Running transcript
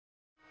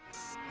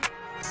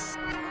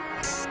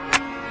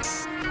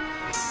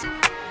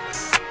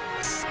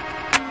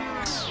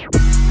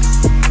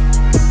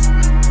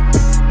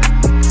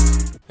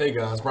Hey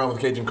guys, Brian with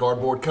Cajun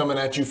Cardboard coming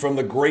at you from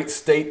the great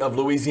state of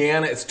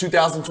Louisiana. It's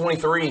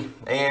 2023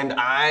 and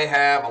I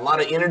have a lot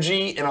of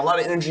energy and a lot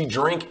of energy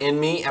drink in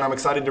me, and I'm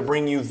excited to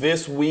bring you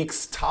this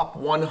week's top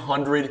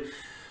 100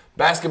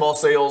 basketball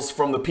sales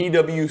from the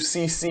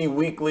PWCC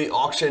weekly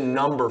auction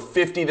number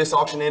 50. This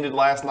auction ended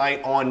last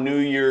night on New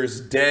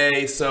Year's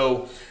Day.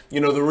 So,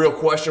 the real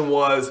question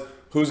was,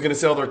 who's going to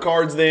sell their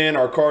cards then?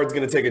 Are cards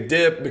going to take a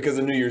dip because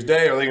of New Year's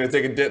Day? Are they going to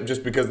take a dip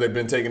just because they've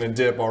been taking a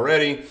dip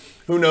already?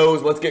 Who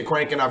knows? Let's get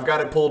cranking. I've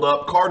got it pulled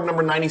up. Card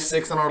number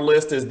 96 on our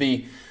list is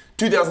the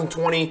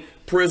 2020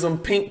 Prism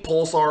Pink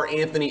Pulsar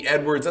Anthony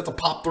Edwards. That's a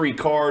Pop 3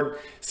 card,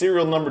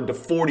 serial number to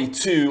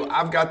 42.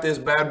 I've got this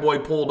bad boy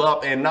pulled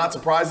up, and not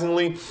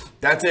surprisingly,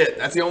 that's it.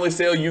 That's the only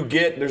sale you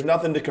get. There's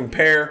nothing to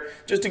compare.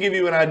 Just to give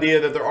you an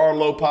idea that there are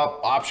low pop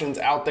options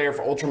out there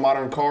for ultra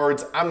modern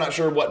cards. I'm not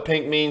sure what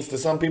pink means to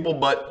some people,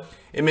 but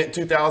it meant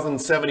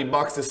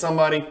 $2,070 to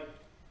somebody.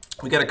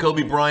 We got a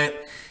Kobe Bryant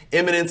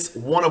Eminence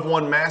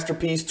 1-of-1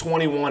 Masterpiece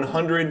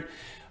 2100.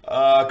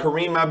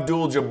 Kareem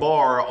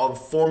Abdul-Jabbar,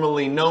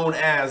 formerly known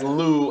as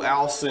Lou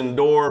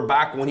Alcindor,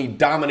 back when he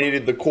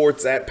dominated the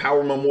courts at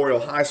Power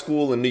Memorial High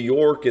School in New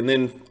York, and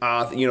then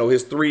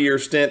his 3-year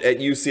stint at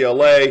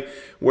UCLA,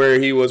 where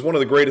he was one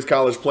of the greatest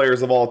college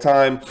players of all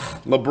time.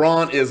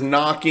 LeBron is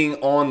knocking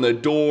on the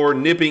door,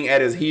 nipping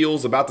at his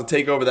heels, about to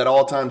take over that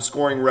all-time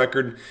scoring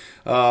record,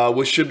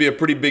 which should be a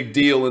pretty big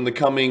deal in the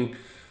coming,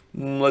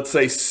 let's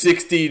say,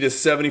 60 to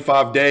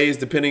 75 days,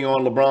 depending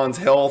on LeBron's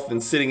health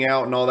and sitting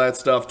out and all that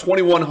stuff.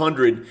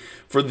 2,100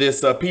 for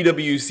this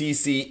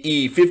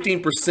PWCCE,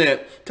 15%,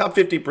 top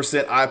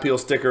 50% eye appeal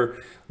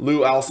sticker,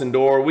 Lou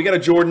Alcindor. We got a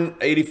Jordan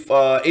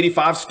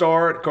 85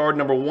 star at card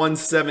number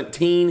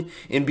 117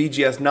 in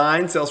BGS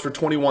 9, sells for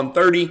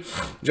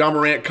 $2,130. John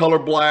Morant Color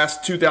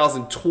Blast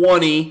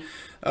 2020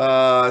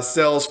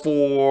 sells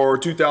for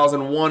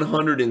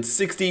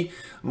 $2,160.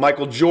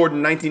 Michael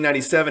Jordan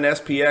 1997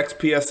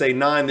 SPX PSA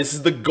 9. This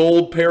is the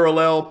gold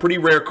parallel, pretty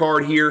rare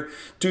card here,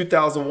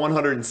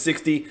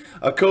 $2,160.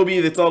 A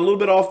Kobe that's a little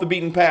bit off the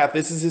beaten path.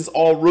 This is his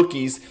all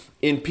rookies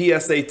in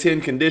PSA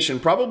 10 condition.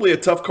 Probably a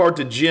tough card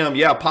to gem.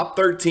 Yeah, Pop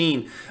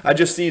 13. I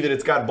just see that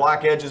it's got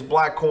black edges,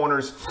 black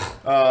corners.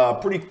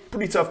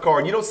 Pretty tough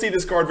card. You don't see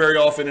this card very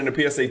often in a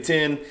PSA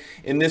 10.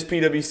 In this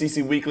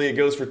PWCC Weekly, it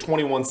goes for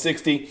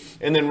 $2,160.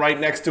 And then right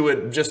next to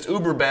it, just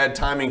uber bad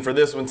timing for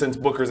this one since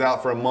Booker's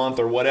out for a month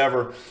or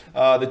whatever.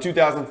 The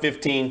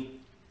 2015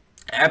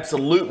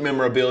 Absolute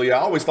Memorabilia. I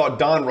always thought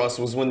Donruss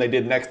was when they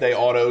did next day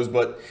autos,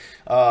 but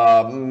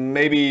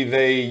maybe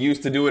they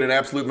used to do it in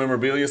Absolute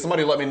Memorabilia.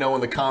 Somebody let me know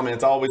in the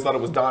comments. I always thought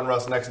it was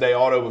Donruss next day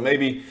auto, but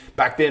maybe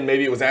back then,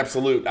 maybe it was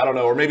Absolute. I don't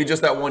know, or maybe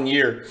just that 1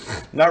 year.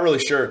 Not really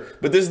sure.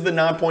 But this is the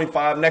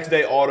 9.5 next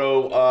day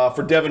auto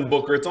for Devin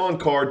Booker. It's on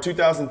card,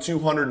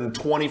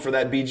 $2,220 for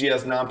that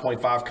BGS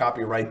 9.5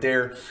 copy right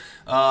there.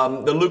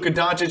 The Luka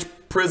Doncic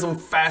Prism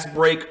Fast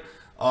Break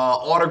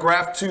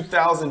autograph,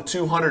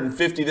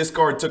 $2,250. This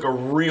card took a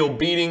real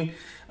beating.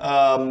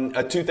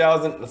 A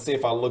 2000, let's see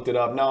if I looked it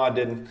up. No, I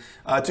didn't.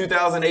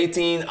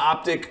 2018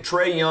 Optic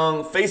Trae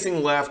Young,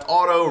 facing left,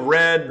 auto,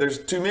 red. There's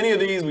too many of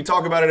these. We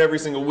talk about it every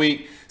single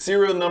week.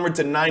 Serial number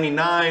to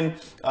 99,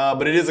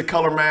 but it is a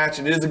color match.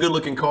 It is a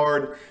good-looking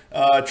card.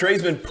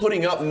 Trae's been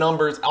putting up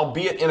numbers,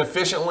 albeit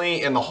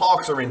inefficiently, and the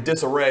Hawks are in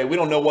disarray. We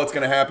don't know what's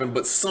going to happen,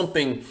 but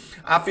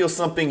I feel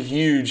something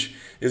huge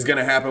is going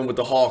to happen with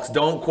the Hawks.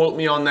 Don't quote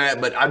me on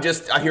that, but I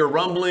hear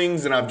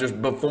rumblings, and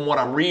but from what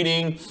I'm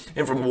reading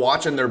and from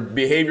watching their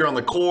behavior on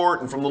the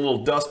court and from the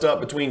little dust up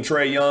between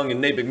Trae Young and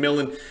Nate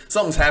McMillan,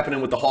 something's happening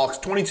with the Hawks.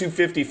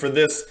 $2,250 for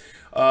this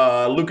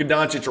Luka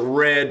Doncic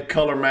red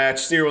color match,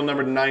 serial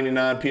number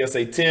 99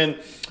 PSA 10.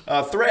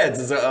 Threads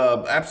is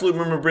Absolute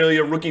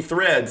Memorabilia rookie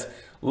Threads.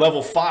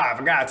 Level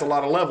 5. God, it's a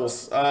lot of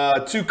levels. 2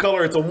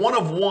 color. It's a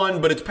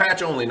 1-of-1, but it's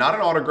patch only. Not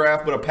an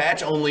autograph, but a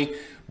patch only.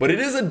 But it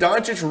is a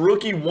Doncic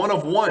rookie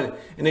 1-of-1,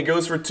 and it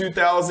goes for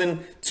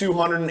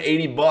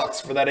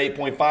 $2,280 for that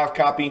 8.5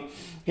 copy.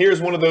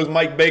 Here's one of those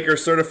Mike Baker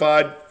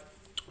certified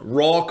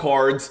raw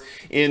cards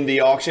in the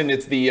auction.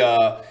 It's the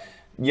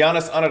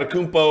Giannis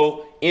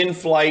Antetokounmpo in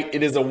flight.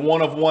 It is a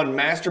 1-of-1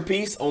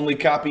 masterpiece, only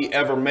copy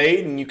ever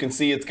made, and you can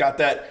see it's got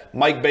that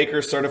Mike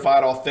Baker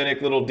certified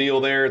authentic little deal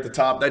there at the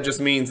top. That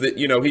just means that,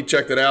 he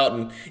checked it out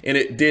and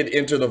it did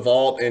enter the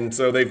vault, and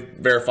so they've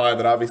verified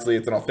that obviously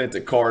it's an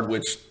authentic card,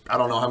 which I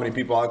don't know how many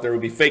people out there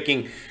would be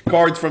faking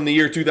cards from the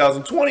year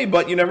 2020,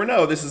 but you never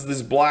know. This is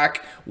this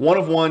black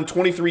 1-of-1,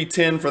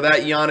 2310 for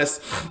that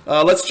Giannis.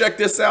 Let's check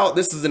this out.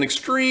 This is an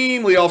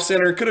extremely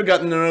off-center. Could have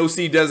gotten an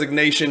OC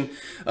designation.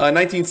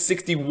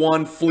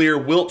 1961 Fleer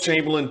Wilt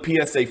Chamberlain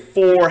PSA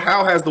 4.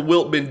 How has the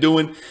Wilt been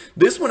doing?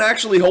 This one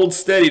actually holds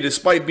steady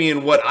despite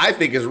being what I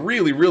think is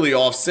really, really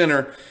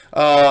off-center.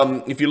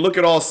 If you look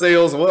at all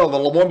sales, well, the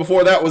one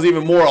before that was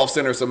even more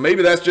off-center, so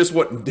maybe that's just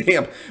what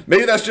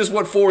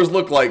 4s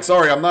look like.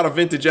 Sorry, I'm not a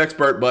vintage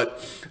expert, but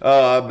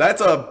that's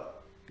a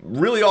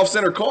really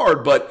off-center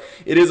card, but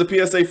it is a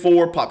PSA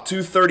 4, pop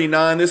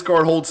 239. This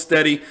card holds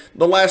steady.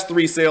 The last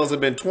 3 sales have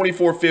been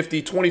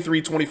 2450,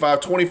 2325,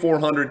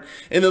 2400,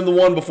 and then the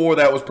one before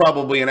that was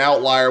probably an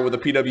outlier with a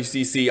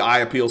PWCC Eye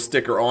Appeal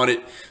sticker on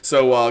it.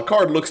 So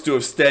card looks to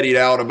have steadied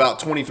out about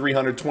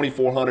 2300,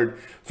 2400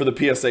 for the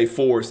PSA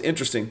 4s.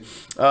 Interesting.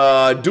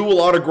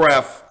 Dual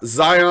autograph,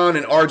 Zion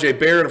and RJ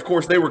Barrett. Of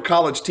course, they were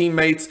college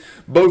teammates,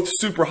 both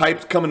super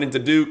hyped coming into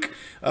Duke.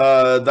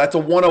 That's a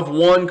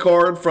 1-of-1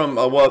 card from,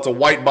 it's a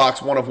white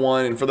box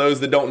 1-of-1. And for those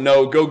that don't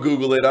know, go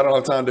Google it. I don't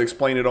have time to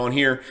explain it on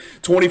here.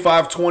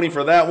 2520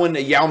 for that one. A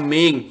Yao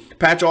Ming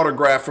patch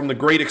autograph from the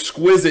Great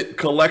Exquisite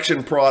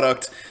Collection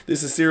product.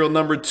 This is serial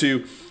number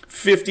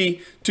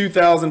 250,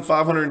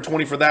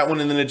 2,520 for that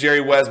one. And then a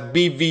Jerry West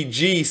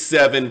BVG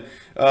 7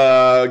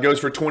 goes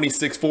for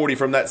 2640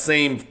 from that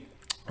same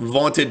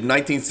vaunted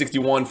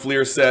 1961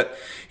 Fleer set.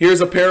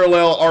 Here's a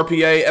parallel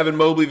RPA, Evan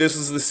Mobley. This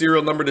is the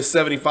serial number to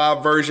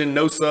 75 version,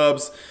 no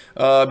subs,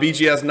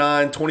 BGS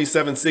 9,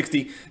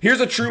 2760. Here's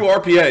a true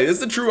RPA. This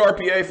is a true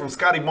RPA from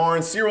Scotty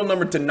Barnes, serial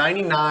number to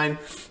 99.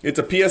 It's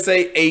a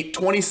PSA 8,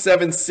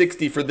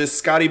 2760 for this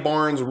Scotty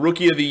Barnes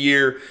Rookie of the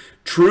Year.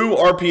 True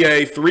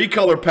RPA,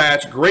 3-color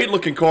patch, great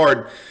looking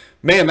card.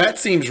 Man, that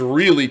seems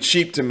really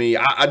cheap to me.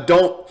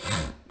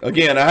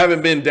 Again, I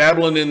haven't been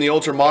dabbling in the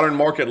ultra-modern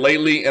market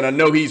lately, and I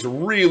know he's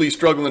really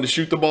struggling to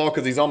shoot the ball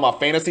because he's on my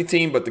fantasy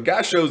team, but the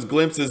guy shows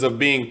glimpses of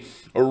being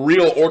a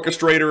real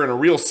orchestrator and a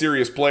real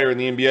serious player in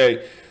the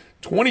NBA.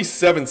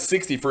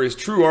 2760 for his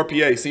true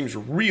RPA seems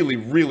really,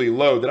 really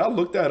low. Did I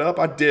look that up?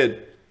 I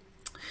did.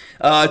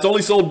 It's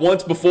only sold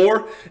once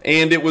before,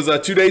 and it was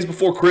 2 days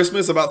before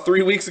Christmas, about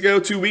 2 weeks ago,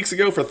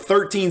 for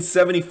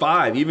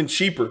 $13.75, even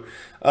cheaper.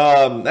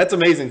 That's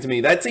amazing to me.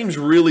 That seems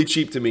really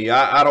cheap to me.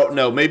 I don't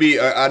know. Maybe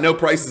I know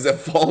prices have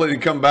fallen and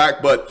come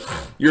back, but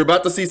you're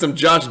about to see some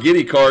Josh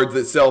Giddey cards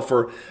that sell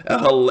for a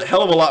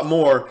hell of a lot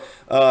more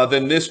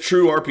than this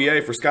true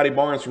RPA for Scotty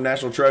Barnes from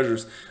National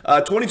Treasures.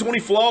 2020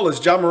 Flawless,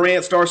 John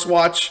Morant Star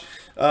Swatch.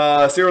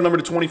 Serial number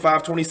to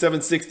 25,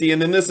 2760.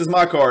 And then this is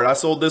my card. I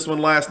sold this one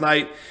last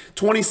night.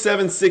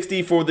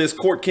 2760 for this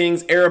Court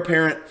Kings Heir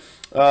Apparent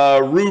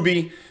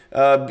Ruby.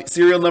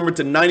 Serial number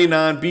to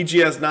 99,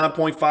 BGS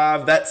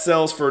 9.5. That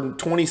sells for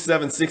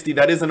 2760.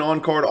 That is an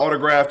on-card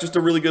autograph. Just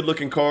a really good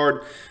looking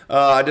card.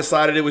 I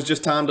decided it was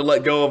just time to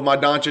let go of my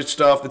Doncic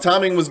stuff. The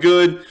timing was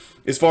good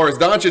as far as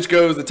Doncic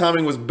goes. The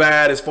timing was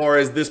bad as far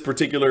as this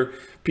particular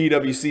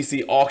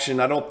PWCC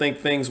auction. I don't think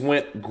things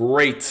went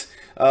great.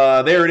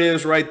 There it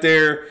is right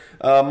there.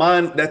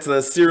 Mine, that's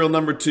a serial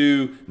number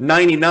to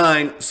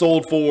 99,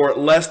 sold for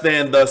less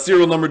than the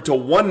serial number to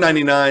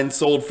 199,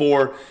 sold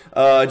for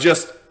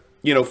just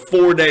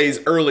 4 days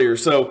earlier.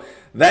 So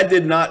that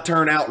did not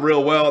turn out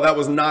real well. That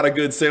was not a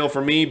good sale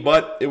for me,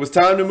 but it was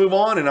time to move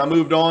on, and I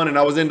moved on, and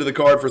I was into the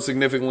card for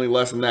significantly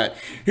less than that.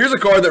 Here's a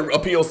card that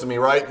appeals to me,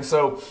 right? And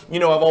so,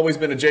 I've always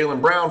been a Jaylen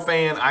Brown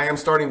fan. I am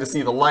starting to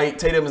see the light.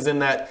 Tatum is in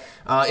that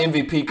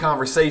MVP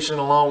conversation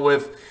along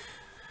with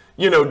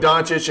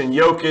Doncic and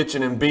Jokic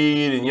and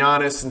Embiid and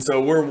Giannis. And so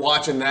we're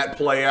watching that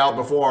play out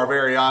before our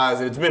very eyes.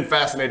 And it's been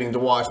fascinating to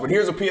watch. But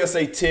here's a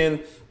PSA 10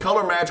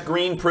 color match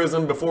Green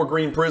Prism before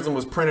Green Prism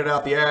was printed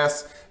out the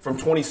ass from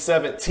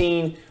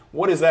 2017.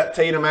 What is that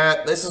Tatum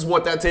at? This is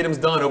what that Tatum's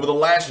done. Over the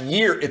last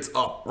year, it's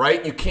up,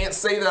 right? You can't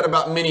say that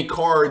about many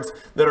cards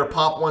that are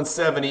pop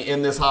 170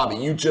 in this hobby.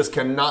 You just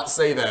cannot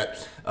say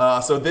that.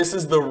 So this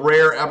is the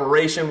rare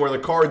aberration where the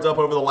card's up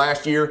over the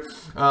last year.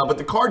 But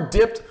the card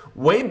dipped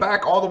way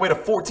back all the way to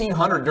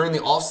 1,400 during the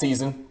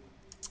offseason.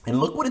 And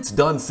look what it's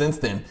done since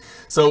then.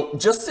 So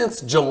just since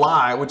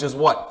July, which is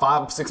what,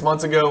 5-6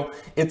 months ago,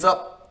 it's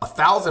up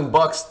 $1,000,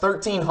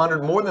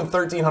 1,300, more than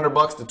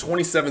 $1,300 to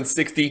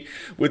 2,760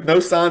 with no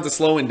signs of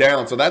slowing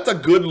down. So that's a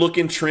good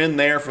looking trend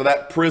there for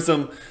that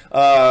Prism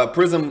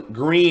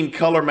green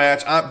color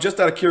match. Just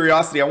out of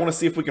curiosity, I want to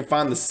see if we can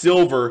find the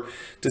silver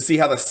to see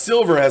how the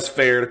silver has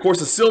fared. Of course,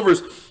 the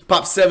silver's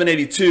popped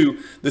 782.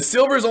 The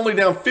silver is only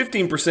down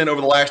 15% over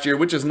the last year,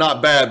 which is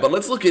not bad, but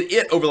let's look at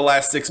it over the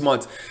last 6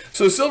 months.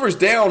 So silver's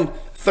down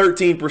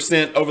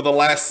 13% over the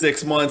last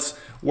 6 months,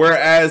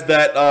 whereas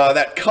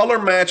that color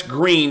match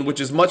green,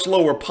 which is much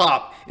lower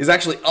pop, is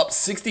actually up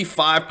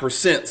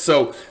 65%.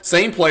 So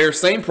same player,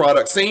 same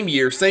product, same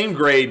year, same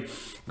grade.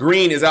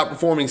 Green is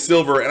outperforming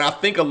silver, and I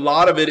think a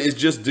lot of it is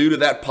just due to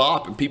that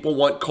pop, and people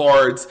want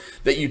cards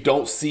that you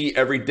don't see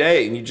every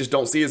day, and you just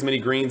don't see as many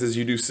greens as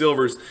you do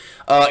silvers.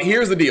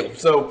 Here's the deal.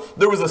 So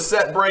there was a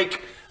set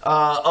break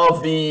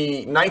of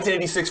the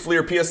 1986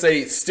 Fleer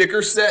PSA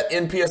sticker set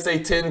in PSA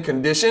 10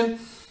 condition.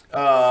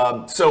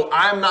 So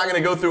I'm not going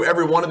to go through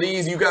every one of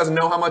these. You guys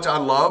know how much I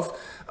love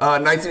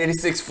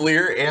 1986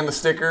 Fleer and the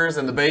stickers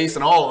and the base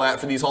and all of that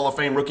for these Hall of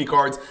Fame rookie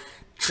cards.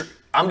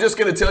 I'm just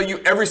going to tell you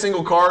every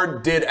single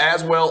card did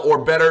as well or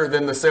better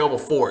than the sale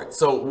before it.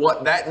 So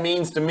what that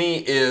means to me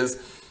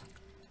is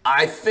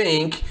I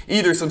think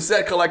either some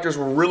set collectors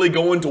were really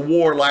going to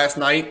war last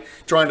night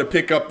trying to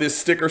pick up this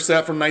sticker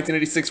set from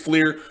 1986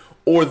 Fleer,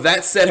 or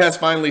that set has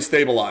finally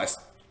stabilized.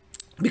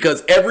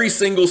 because every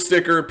single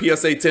sticker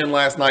PSA 10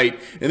 last night,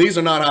 and these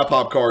are not high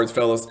pop cards,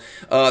 fellas,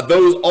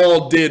 those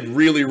all did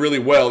really, really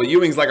well. The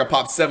Ewing's like a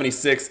pop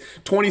 76,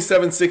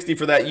 2760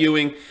 for that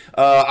Ewing.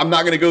 I'm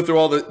not going to go through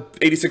all the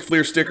 86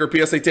 Fleer sticker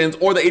PSA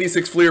 10s or the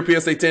 86 Fleer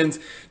PSA 10s.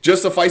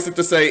 Just suffice it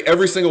to say,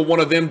 every single one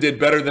of them did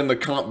better than the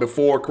comp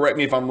before. Correct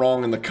me if I'm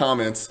wrong in the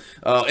comments.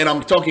 And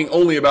I'm talking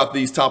only about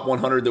these top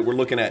 100 that we're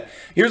looking at.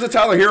 Here's a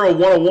Tyler Hero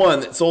 101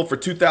 that sold for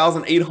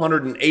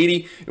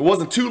 $2,880. It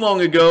wasn't too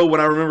long ago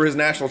when I remember his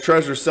National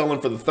Treasure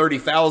selling for the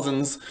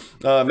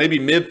 30,000s, maybe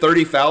mid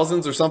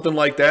 30,000s or something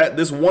like that.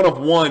 This one of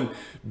one,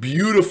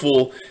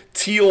 beautiful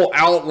teal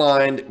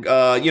outlined,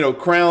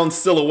 crown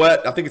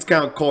silhouette. I think it's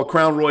kind of called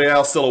Crown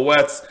Royale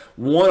silhouettes.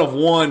 One of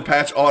one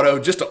patch auto,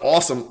 just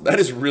awesome. That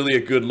is really a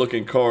good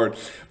looking card.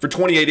 For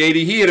 $2,880,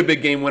 he hit a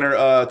big game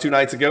winner 2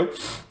 nights ago.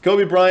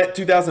 Kobe Bryant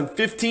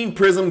 2015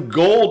 Prism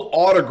Gold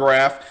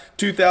Autograph.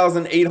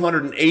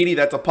 $2,880.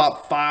 That's a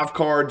pop 5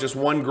 card, just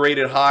one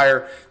graded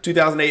higher.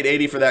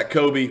 $2,880 for that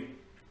Kobe.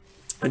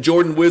 A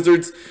Jordan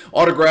Wizards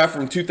autograph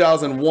from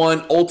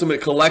 2001 Ultimate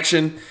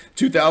Collection,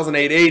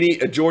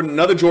 $2,880.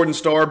 Another Jordan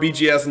Star,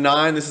 BGS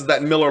 9. This is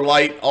that Miller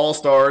Lite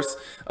All-Stars,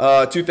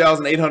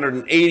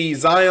 $2,880.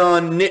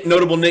 Zion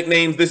notable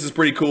nicknames. This is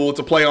pretty cool. It's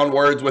a play on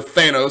words with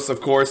Thanos, of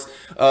course,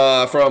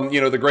 from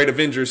the Great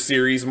Avengers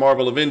series,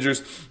 Marvel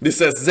Avengers. This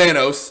says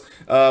Xanos.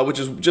 Which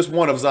is just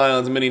one of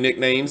Zion's many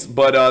nicknames.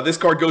 But this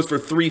card goes for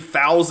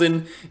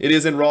 $3,000. It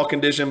is in raw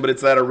condition, but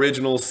it's that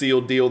original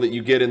sealed deal that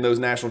you get in those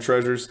National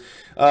Treasures.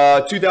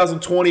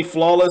 2020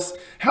 Flawless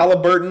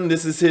Halliburton.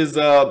 This is his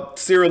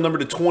serial number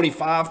to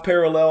 25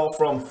 parallel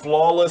from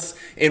Flawless.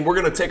 And we're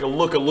going to take a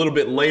look a little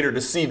bit later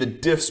to see the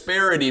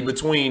disparity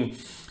between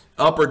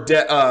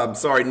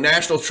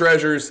National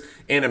Treasures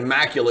and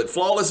Immaculate.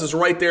 Flawless is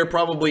right there,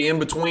 probably in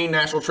between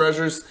National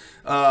Treasures.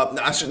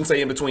 I shouldn't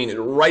say in between.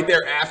 Right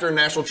there after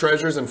National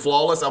Treasures and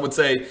Flawless, I would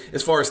say,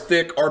 as far as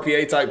thick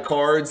RPA type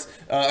cards.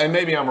 And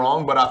maybe I'm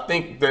wrong, but I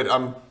think that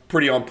I'm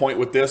pretty on point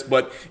with this,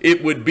 but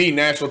it would be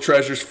National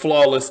Treasures,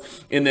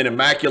 Flawless, and then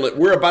Immaculate.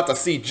 We're about to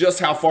see just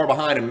how far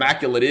behind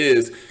Immaculate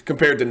is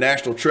compared to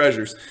National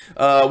Treasures.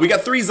 We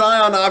got 3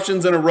 Zion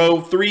options in a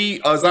row,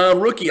 3 Zion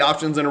rookie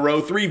options in a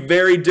row, 3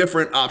 very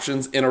different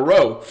options in a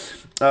row.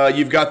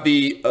 You've got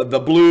the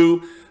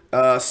blue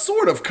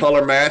sort of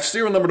color match,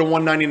 serial number to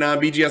 199,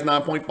 BGS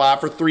 9.5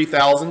 for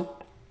 $3,000.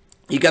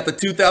 You got the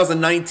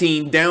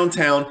 2019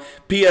 Downtown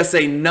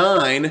PSA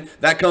 9.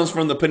 That comes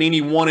from the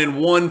Panini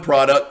 1-in-1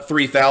 product,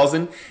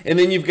 $3,000. And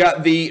then you've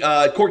got the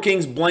Court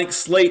Kings Blank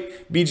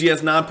Slate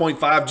BGS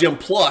 9.5 Gem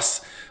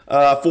Plus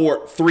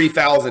for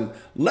 $3,000.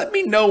 Let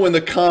me know in the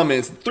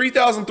comments,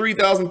 3,000,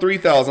 3,000,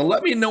 3,000.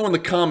 Let me know in the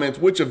comments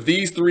which of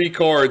these 3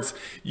 cards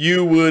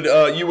you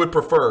would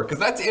prefer, because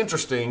that's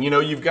interesting.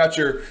 You've got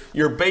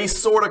your base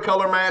sort of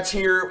color match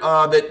here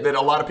that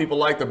a lot of people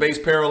like, the base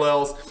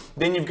parallels.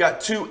 Then you've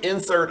got 2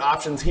 insert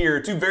options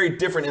here, 2 very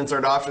different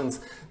insert options.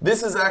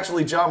 This is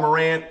actually Ja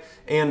Morant,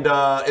 and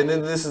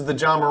then this is the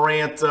Ja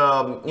Morant,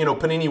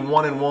 Panini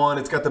 1-in-1.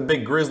 It's got the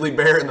big grizzly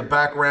bear in the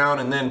background,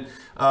 and then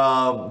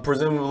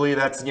presumably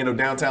that's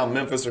downtown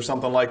Memphis or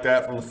something like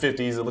that from the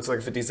 50s. It looks like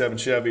a 57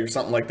 Chevy or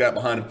something like that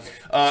behind him.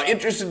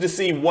 Interested to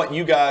see what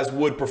you guys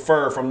would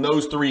prefer from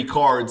those 3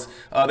 cards.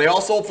 They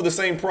all sold for the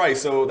same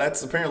price, so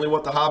that's apparently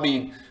what the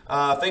hobby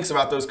thinks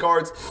about those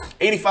cards.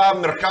 85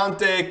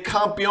 Mercante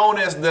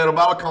Campeones del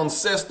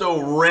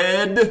Baloncesto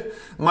Red.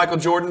 Michael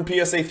Jordan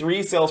PSA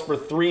 3 sells for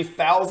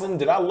 $3,000.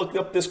 Did I look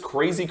up this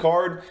crazy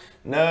card?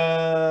 No,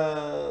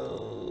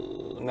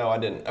 I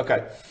didn't.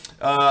 Okay.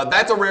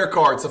 That's a rare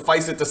card,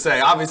 suffice it to say.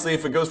 Obviously,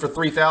 if it goes for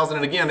 $3,000,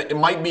 and again, it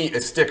might be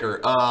a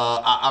sticker.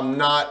 I'm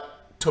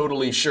not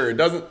totally sure. It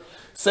doesn't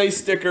say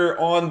sticker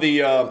on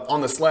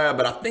the slab,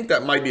 but I think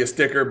that might be a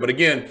sticker. But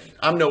again,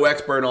 I'm no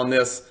expert on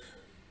this.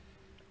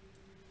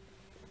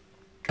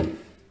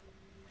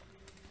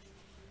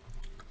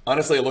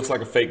 Honestly, it looks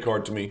like a fake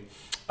card to me.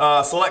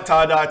 Select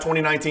Tie-Dye,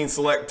 2019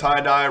 Select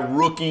Tie-Dye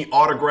Rookie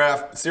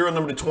Autograph, serial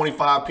number to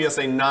 25,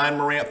 PSA 9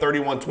 Morant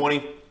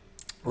 3120.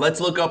 Let's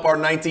look up our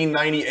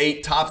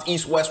 1998 Topps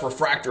East-West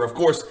Refractor. Of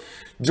course,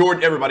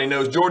 Jordan, everybody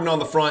knows Jordan on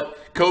the front,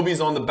 Kobe's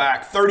on the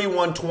back.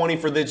 3120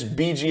 for this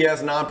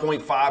BGS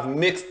 9.5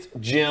 mixed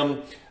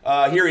gem.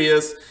 Here he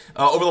is.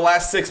 Over the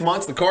last 6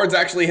 months, the card's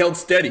actually held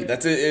steady.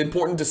 That's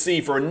important to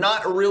see for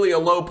not really a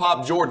low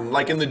pop Jordan.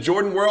 Like in the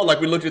Jordan world, like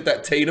we looked at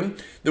that Tatum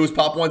that was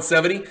pop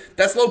 170,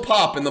 that's low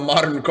pop in the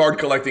modern card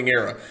collecting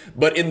era.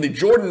 But in the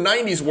Jordan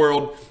 90s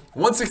world,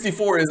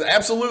 164 is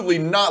absolutely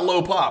not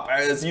low pop,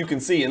 as you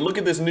can see. And look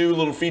at this new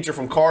little feature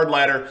from Card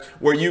Ladder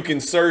where you can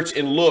search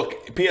and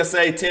look.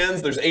 PSA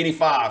 10s, there's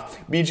 85.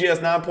 BGS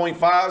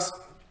 9.5s,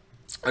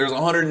 There's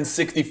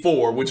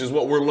 164, which is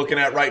what we're looking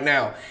at right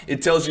now.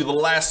 It tells you the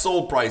last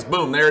sold price.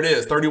 Boom, there it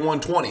is,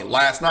 31.20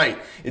 last night.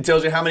 It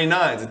tells you how many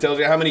 9s. It tells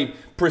you how many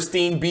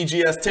pristine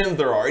BGS 10s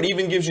there are. It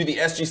even gives you the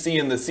SGC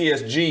and the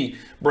CSG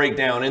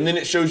breakdown. And then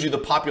it shows you the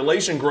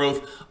population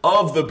growth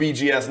of the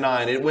BGS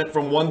 9. It went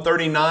from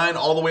 139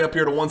 all the way up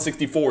here to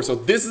 164. So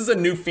this is a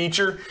new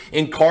feature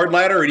in Card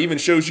Ladder. It even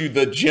shows you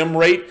the gem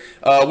rate,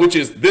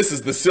 this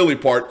is the silly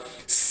part,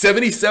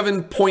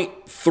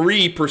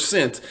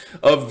 77.3%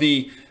 of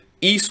the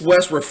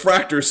East-West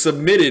refractors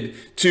submitted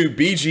to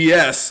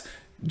BGS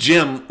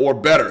gem or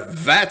better.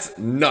 That's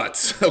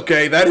nuts.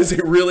 Okay, that is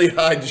a really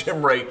high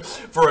gem rate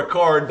for a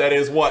card that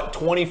is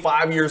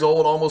 25 years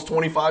old, almost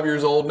 25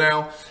 years old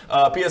now.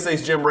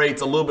 PSA's gem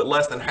rate's a little bit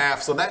less than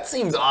half, so that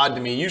seems odd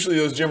to me. Usually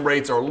those gem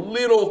rates are a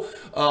little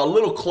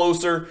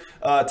closer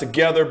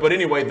together, but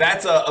anyway,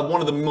 that's one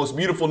of the most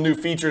beautiful new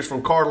features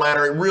from Card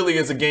Ladder. It really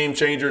is a game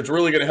changer. It's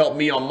really going to help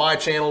me on my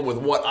channel with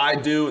what I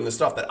do and the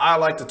stuff that I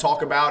like to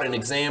talk about and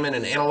examine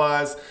and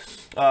analyze.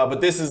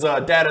 But this is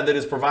data that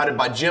is provided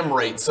by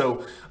GemRate.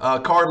 So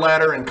Card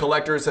Ladder and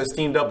Collectors has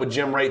teamed up with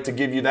GemRate to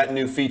give you that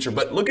new feature.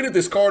 But looking at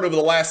this card over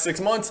the last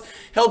 6 months,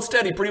 held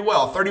steady pretty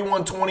well.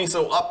 31.20,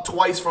 so up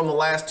twice from the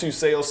last 2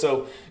 sales.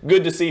 So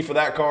good to see for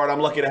that card. I'm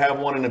lucky to have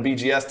one in a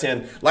BGS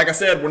 10. Like I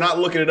said, we're not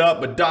looking it up,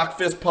 but Doc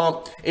Fist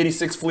Pump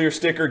 86 Fleer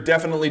sticker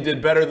definitely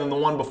did better than the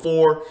one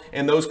before,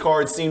 and those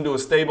cards seem to have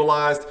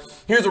stabilized.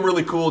 Here's a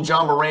really cool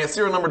John Morant,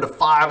 serial number to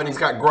 5, and he's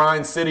got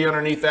Grind City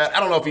underneath that.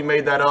 I don't know if he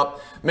made that up.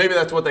 Maybe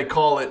that's what they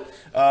call it.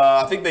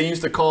 I think they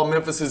used to call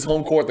Memphis's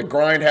home court the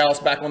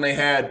Grindhouse back when they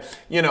had,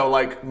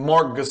 like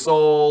Mark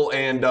Gasol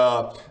and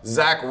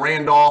Zach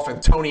Randolph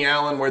and Tony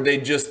Allen, where they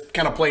just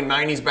kind of play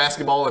 90s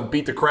basketball and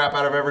beat the crap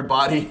out of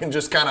everybody and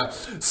just kind of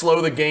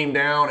slow the game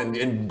down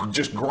and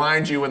just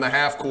grind you in the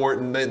half court,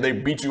 and they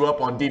beat you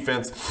up on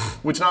defense,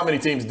 which not many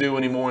teams do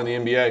anymore in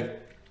the NBA.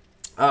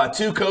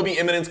 2 Kobe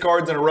Eminence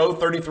cards in a row,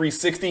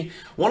 3360.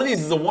 One of these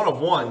is a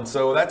 1-of-1,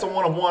 so that's a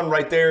 1-of-1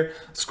 right there.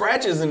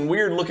 Scratches and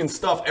weird looking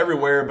stuff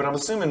everywhere, but I'm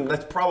assuming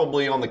that's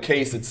probably on the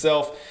case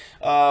itself.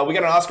 We got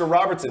an Oscar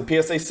Robertson,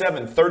 PSA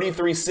 7,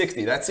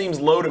 3360. That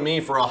seems low to me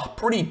for a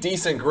pretty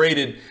decent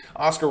graded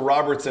Oscar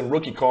Robertson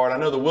rookie card. I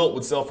know the Wilt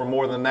would sell for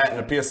more than that in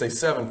a PSA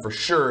 7 for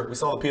sure. We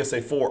saw the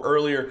PSA 4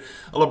 earlier.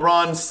 A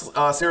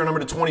LeBron serial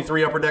number to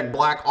 23 Upper Deck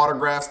Black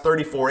autographs,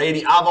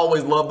 3480. I've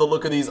always loved the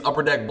look of these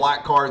Upper Deck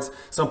Black cards.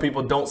 Some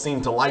people don't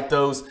seem to like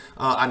those.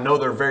 I know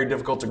they're very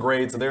difficult to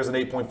grade, so there's an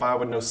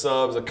 8.5 with no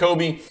subs. A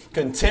Kobe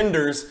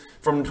Contenders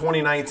from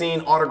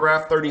 2019,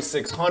 autograph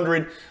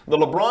 3600. The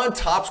LeBron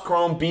Topps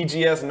Chrome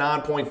BGS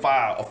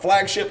 9.5, a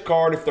flagship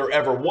card if there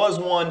ever was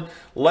one.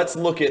 Let's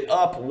look it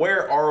up.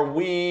 Where are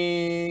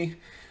we?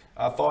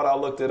 I thought I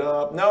looked it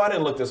up. No, I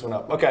didn't look this one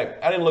up. Okay,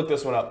 I didn't look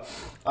this one up.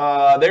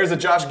 There's a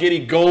Josh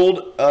Giddey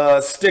gold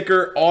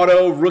sticker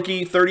auto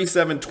rookie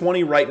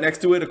 3720 right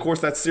next to it. Of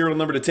course, that's serial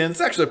number to 10. It's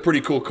actually a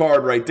pretty cool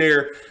card right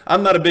there.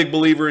 I'm not a big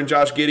believer in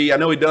Josh Giddey. I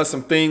know he does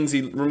some things.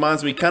 He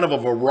reminds me kind of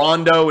a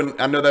Rondo, and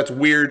I know that's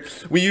weird.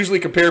 We usually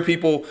compare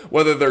people,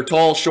 whether they're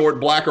tall, short,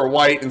 black, or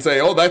white, and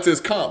say, oh, that's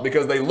his comp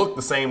because they look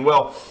the same.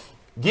 Well,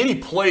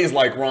 Giddey plays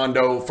like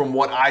Rondo from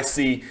what I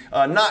see.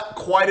 Not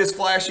quite as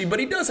flashy, but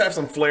he does have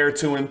some flair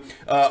to him.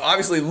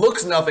 Obviously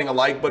looks nothing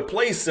alike, but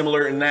plays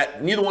similar in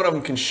that neither one of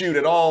them can shoot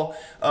at all.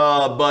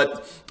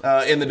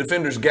 And the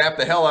defenders gap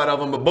the hell out of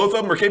them. But both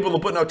of them are capable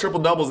of putting out triple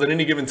doubles at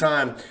any given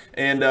time.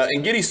 And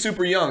Giddey's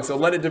super young, so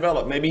let it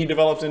develop. Maybe he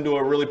develops into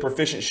a really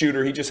proficient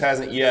shooter. He just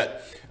hasn't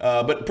yet.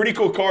 But pretty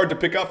cool card to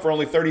pick up for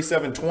only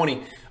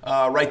 $37.20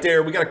 right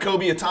there. We got a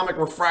Kobe Atomic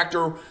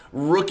Refractor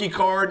rookie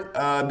card,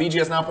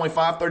 BGS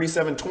 9.5,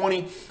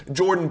 $37.20.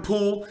 Jordan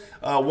Poole,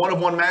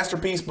 1-of-1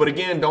 masterpiece. But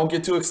again, don't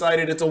get too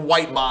excited. It's a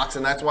white box,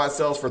 and that's why it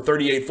sells for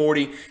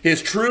 $38.40.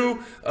 His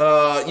true,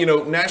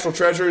 National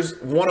Treasures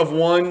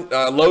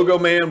 1-of-1 logo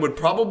man would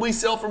probably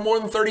sell for more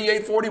than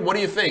 $38.40. What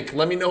do you think?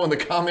 Let me know in the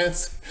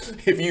comments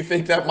if you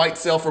think that might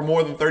sell for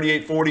more than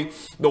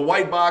 $38.40. The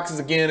white boxes,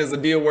 again, is a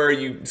deal where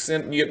you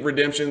get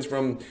redemptions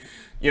from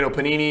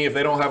Panini if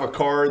they don't have a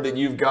card that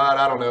you've got.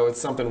 I don't know. It's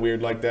something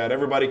weird like that.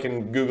 Everybody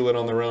can Google it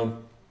on their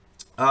own.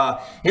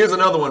 Here's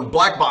another one,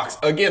 black box.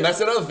 Again,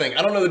 that's another thing.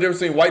 I don't know the difference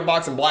between white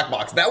box and black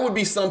box. That would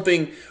be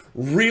something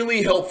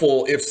really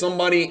helpful if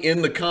somebody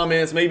in the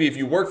comments, maybe if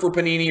you work for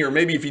Panini or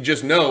maybe if you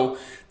just know,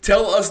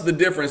 tell us the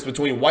difference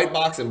between white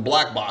box and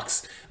black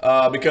box,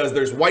 because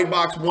there's white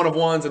box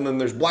 1-of-1s and then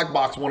there's black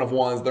box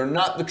 1-of-1s. They're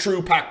not the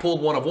true pack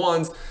pulled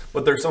 1-of-1s,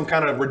 but there's some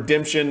kind of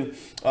redemption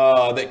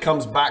that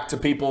comes back to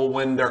people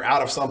when they're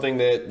out of something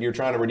that you're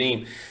trying to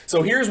redeem.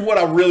 So here's what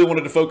I really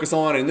wanted to focus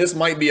on, and this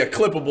might be a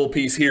clippable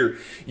piece here.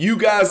 You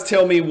guys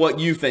tell me what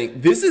you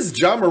think. This is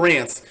Ja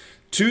Morant's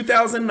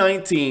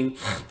 2019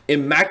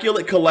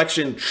 Immaculate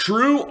Collection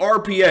True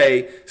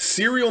RPA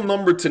serial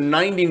number to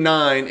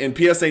 99 in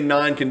PSA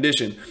 9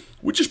 condition.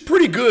 which is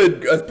pretty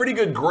good. A pretty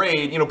good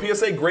grade. You know,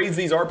 PSA grades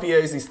these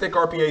RPAs, these thick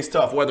RPAs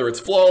tough, whether it's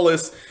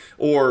Flawless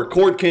or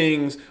Court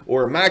Kings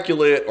or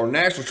Immaculate or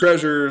National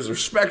Treasures or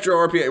Spectra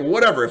RPA,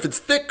 whatever. If it's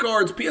thick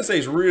cards, PSA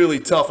is really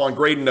tough on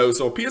grading those.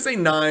 So PSA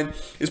 9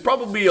 is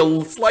probably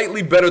a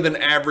slightly better than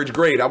average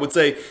grade. I would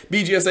say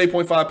BGS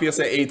 8.5,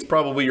 PSA 8 is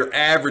probably your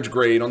average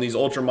grade on these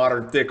ultra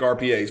modern thick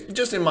RPAs,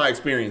 just in my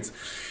experience.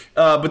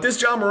 But this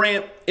John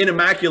Morant in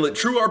Immaculate,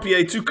 true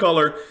RPA,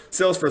 2-color,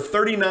 sells for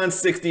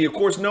 $39.60. Of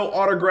course, no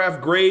autograph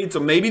grade, so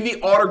maybe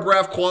the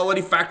autograph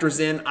quality factors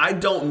in. I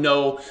don't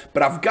know,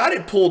 but I've got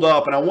it pulled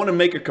up, and I want to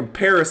make a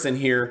comparison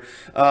here.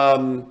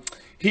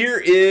 Here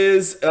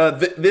is,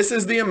 this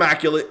is the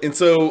Immaculate, and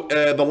so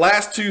the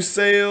last 2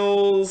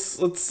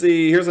 sales, let's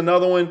see, here's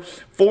another one,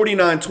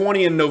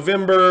 $49.20 in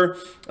November.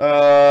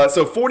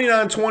 So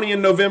 $49.20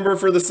 in November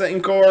for the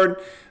second card.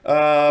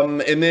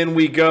 And then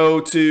we go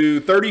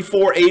to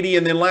 $34.80,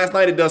 and then last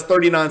night it does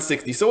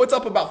 $39.60. So it's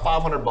up about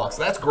 $500.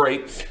 That's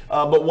great.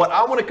 But what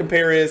I want to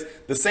compare is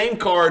the same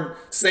card,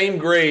 same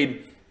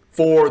grade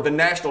for the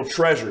National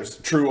Treasures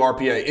True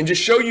RPA, and just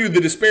show you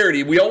the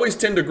disparity. We always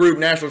tend to group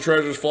National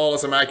Treasures,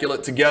 Flawless,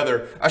 Immaculate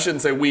together. I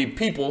shouldn't say we,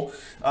 people,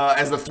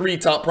 as the 3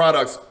 top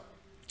products.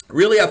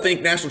 Really, I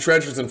think National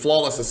Treasures and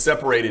Flawless is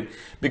separated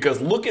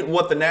because look at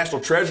what the National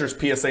Treasures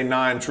PSA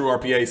 9 True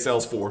RPA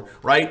sells for,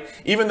 right?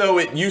 Even though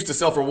it used to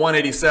sell for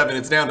 $187,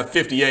 it's down to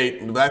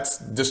 $58. That's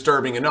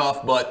disturbing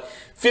enough, but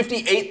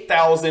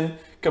 $58,000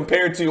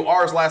 compared to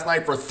ours last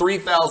night for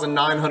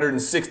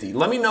 $3,960.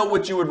 Let me know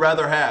what you would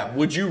rather have.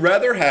 Would you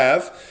rather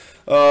have,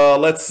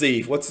 let's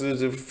see,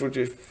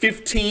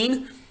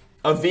 15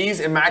 of these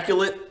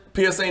Immaculate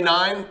PSA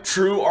 9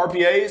 True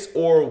RPAs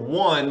or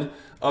 1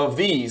 of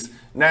these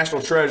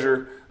National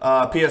Treasure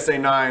PSA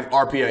 9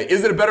 RPA?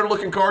 Is it a better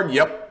looking card?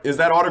 Yep. Is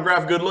that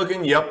autograph good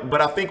looking? Yep. But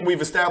I think we've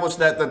established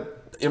that the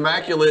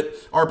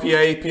Immaculate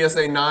RPA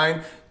PSA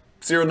 9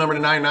 serial number to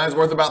 99 is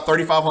worth about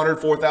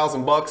 $3,500,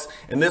 $4,000,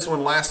 and this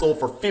one last sold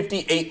for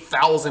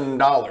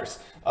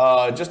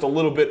 $58,000. Just a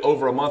little bit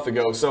over a month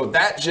ago. So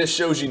that just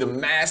shows you the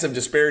massive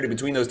disparity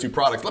between those 2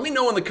 products. Let me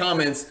know in the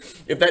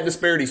comments if that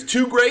disparity is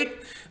too great.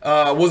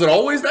 Was it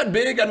always that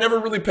big? I never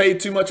really paid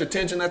too much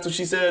attention. That's what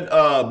she said.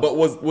 But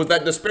was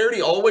that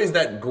disparity always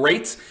that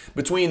great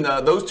between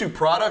those 2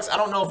 products? I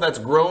don't know if that's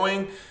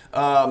growing.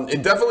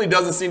 It definitely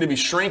doesn't seem to be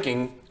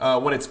shrinking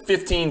when it's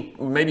 15,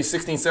 maybe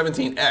 16,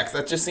 17x.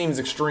 That just seems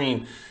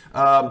extreme.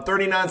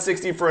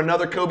 $39.60 for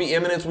another Kobe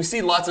Eminence. We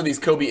see lots of these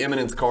Kobe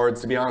Eminence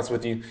cards, to be honest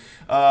with you.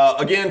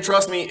 Again,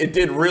 trust me, it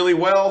did really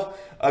well.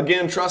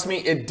 86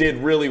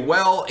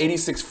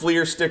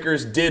 Fleer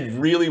stickers did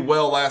really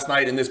well last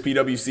night in this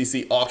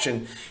PWCC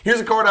auction. Here's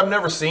a card I've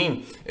never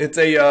seen. It's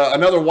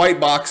another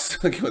white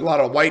box. A lot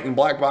of white and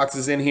black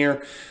boxes in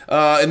here.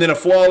 And then a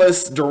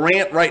Flawless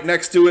Durant right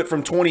next to it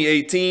from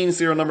 2018,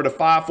 serial number to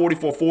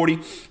 54440.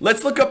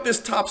 Let's look up this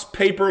Topps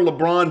Paper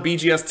LeBron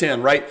BGS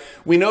 10, right?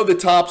 We know the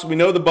Topps, we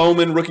know the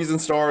Bowman Rookies and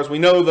Stars, we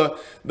know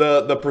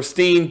the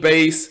pristine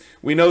base,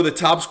 we know the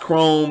Topps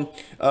Chrome,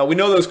 we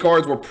know those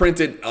cards were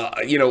printed,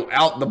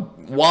 out the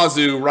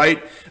wazoo,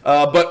 right?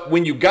 But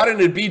when you got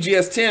into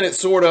BGS 10, it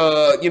sort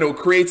of,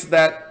 creates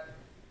that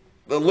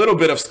a little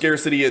bit of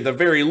scarcity at the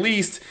very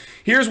least.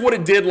 Here's what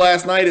it did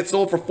last night. It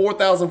sold for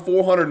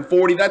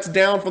 $4,440. That's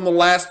down from the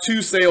last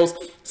 2 sales.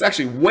 It's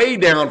actually way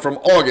down from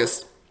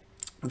August.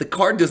 The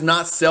card does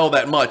not sell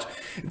that much.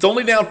 It's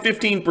only down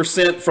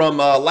 15% from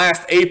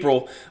last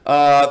April.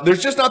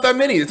 There's just not that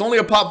many. It's only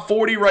a pop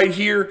 40 right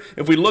here.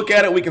 If we look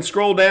at it, we can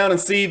scroll down and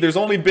see there's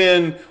only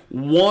been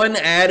 1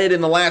 added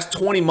in the last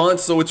 20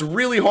 months. So it's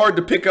really hard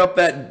to pick up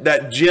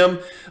that Gem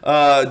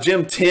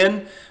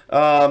 10.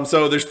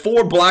 So there's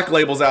 4 black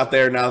labels out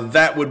there. Now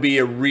that would be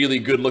a really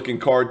good looking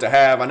card to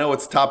have. I know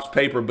it's Topps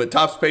Paper, but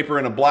Topps Paper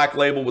and a black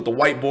label with the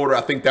white border,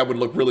 I think that would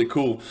look really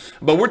cool.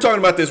 But we're talking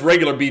about this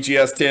regular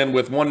BGS 10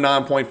 with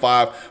 19.5,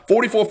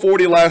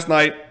 4440 last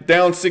night,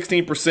 down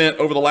 16%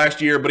 over the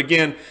last year. But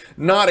again,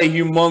 not a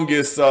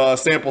humongous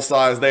sample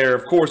size there.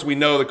 Of course, we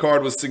know the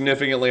card was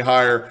significantly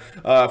higher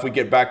if we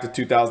get back to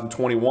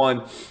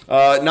 2021.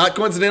 Not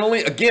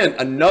coincidentally, again,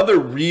 another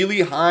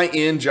really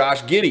high-end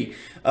Josh Giddey.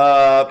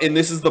 And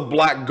this is the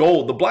black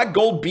gold. The black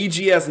gold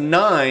BGS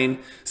 9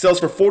 sells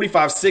for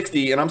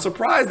 $45.60, and I'm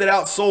surprised it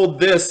outsold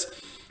this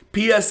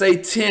PSA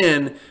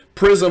 10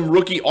 Prism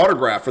rookie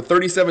autograph for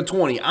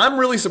 $37.20. I'm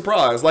really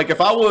surprised. Like,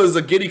 if I was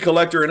a Giddey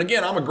collector, and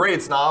again, I'm a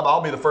grade snob,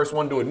 I'll be the first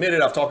one to admit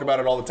it. I've talked about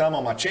it all the time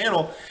on my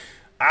channel.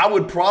 I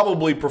would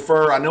probably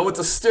prefer, I know it's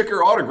a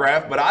sticker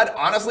autograph, but I'd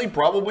honestly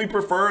probably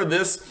prefer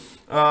this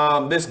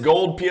this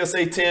gold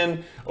PSA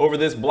 10 over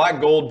this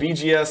black gold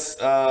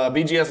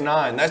BGS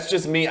 9. That's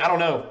just me. I don't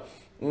know.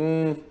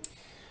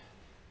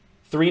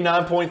 3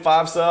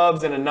 9.5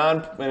 subs and an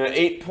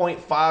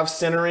 8.5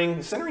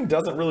 centering. Centering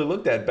doesn't really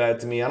look that bad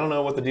to me. I don't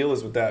know what the deal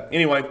is with that.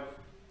 Anyway,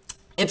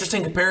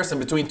 interesting comparison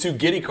between 2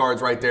 Giddey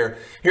cards right there.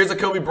 Here's a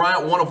Kobe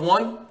Bryant 1 of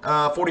 1,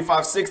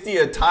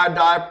 45.60, a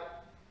tie-dye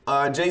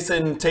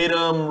Jason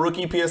Tatum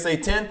rookie PSA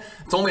 10.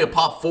 It's only a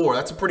pop 4.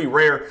 That's a pretty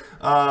rare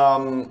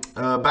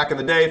back in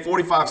the day.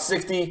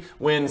 45.60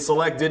 when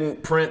Select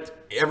didn't print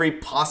every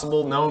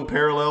possible known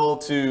parallel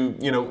to,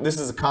 this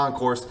is a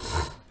concourse.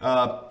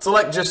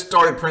 Select just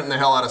started printing the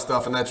hell out of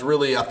stuff, and that's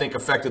really, I think,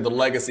 affected the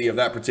legacy of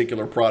that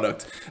particular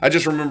product. I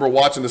just remember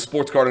watching the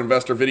Sports Card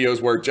Investor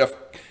videos where Jeff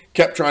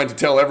kept trying to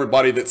tell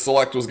everybody that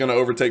Select was going to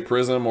overtake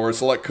Prism, or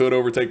Select could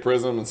overtake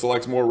Prism, and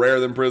Select's more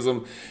rare than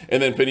Prism.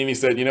 And then Panini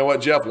said, you know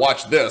what, Jeff,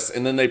 watch this.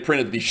 And then they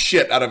printed the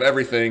shit out of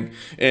everything.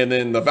 And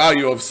then the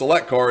value of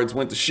Select cards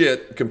went to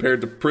shit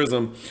compared to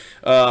Prism.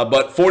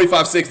 But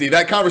 4560,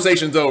 that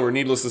conversation's over,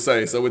 needless to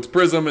say. So it's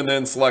Prism and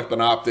then Select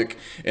and Optic.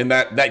 And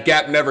that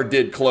gap never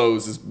did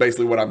close is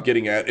basically what I'm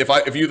getting at.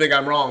 If you think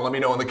I'm wrong, let me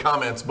know in the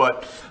comments.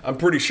 But I'm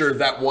pretty sure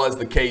that was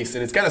the case.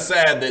 And it's kind of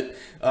sad that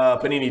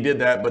Panini did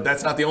that, but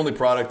that's not the only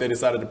product they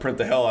decided to print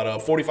the hell out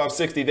of.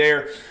 4560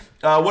 there.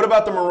 What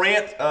about the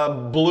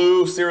Morant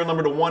blue serial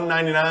number to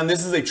 199?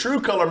 This is a true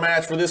color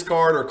match for this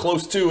card, or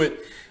close to it.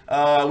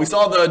 We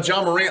saw the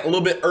John Morant a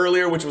little bit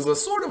earlier, which was a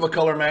sort of a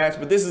color match,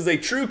 but this is a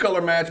true color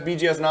match,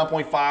 BGS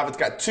 9.5. It's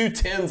got 2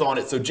 10s on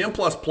it, so Gem++.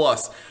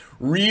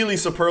 Really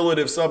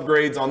superlative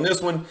subgrades on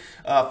this one.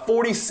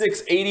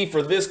 4680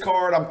 for this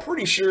card. I'm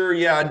pretty sure,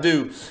 yeah, I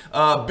do.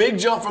 Big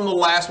jump from the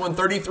last one,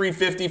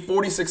 3350,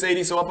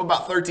 4680, so up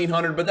about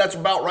 1300, but that's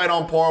about right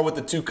on par with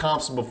the 2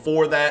 comps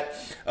before that.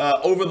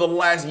 Over the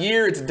last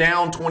year, it's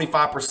down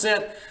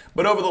 25%.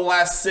 But over the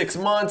last 6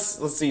 months,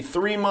 let's see,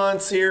 3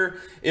 months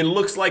here, it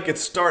looks like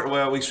it's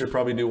well, we should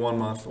probably do 1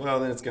 month. Well,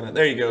 then it's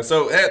there you go.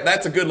 So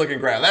that's a good looking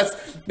graph.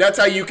 That's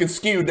how you can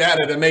skew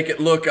data to make it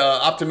look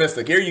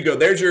optimistic. Here you go.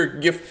 There's your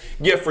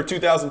gift for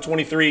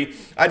 2023.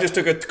 I just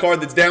took a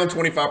card that's down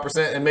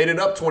 25% and made it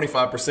up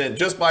 25%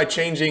 just by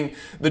changing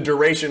the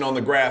duration on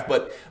the graph.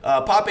 But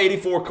Pop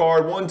 84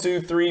 card, 1, 2,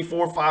 3,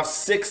 4, 5,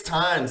 6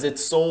 times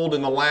it's sold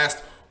in the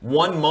last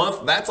 1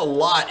 month. That's a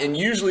lot, and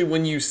usually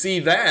when you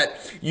see that,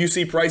 you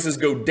see prices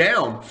go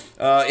down.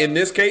 In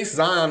this case,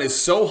 Zion is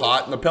so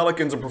hot and the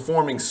Pelicans are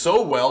performing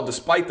so well,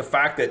 despite the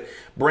fact that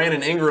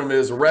Brandon Ingram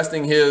is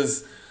resting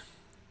his,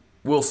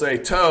 we'll say,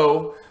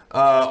 toe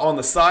on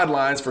the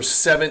sidelines for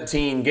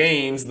 17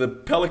 games. The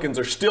Pelicans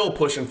are still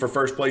pushing for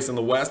first place in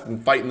the West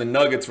and fighting the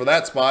Nuggets for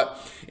that spot.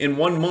 In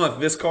 1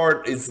 month, this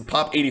card is the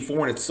Pop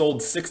 84 and it's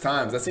sold 6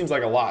 times. That seems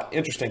like a lot.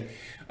 Interesting.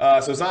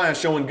 So Zion's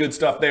showing good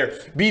stuff there.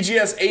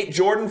 BGS 8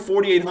 Jordan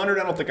 4800.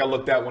 I don't think I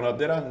looked that one up,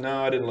 did I?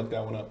 No, I didn't look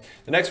that one up.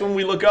 The next one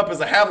we look up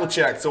is a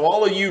Havlicek. So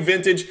all of you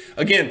vintage,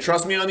 again,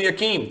 trust me on the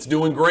Akeem. It's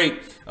doing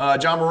great.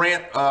 John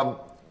Morant,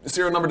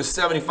 serial number to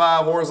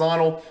 75,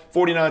 horizontal,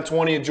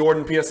 4920, a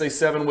Jordan PSA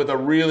 7 with a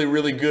really,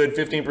 really good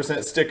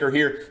 15% sticker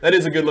here. That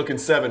is a good looking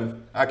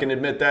 7. I can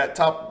admit that.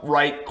 Top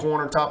right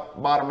corner,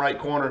 top bottom right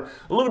corner.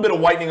 A little bit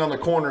of whitening on the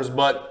corners,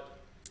 but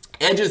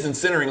edges and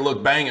centering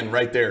look banging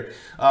right there.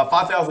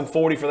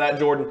 5,040 for that,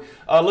 Jordan.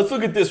 Let's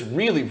look at this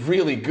really,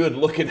 really good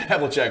looking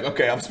Havlicek.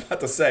 Okay, I was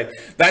about to say,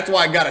 that's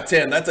why I got a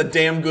 10. That's a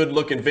damn good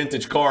looking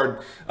vintage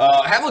card.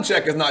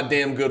 Havlicek is not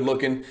damn good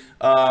looking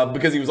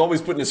because he was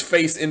always putting his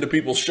face into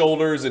people's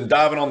shoulders and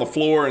diving on the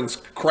floor and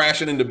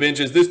crashing into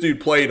benches. This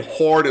dude played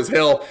hard as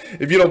hell.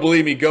 If you don't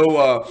believe me,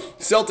 go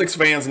Celtics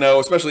fans know,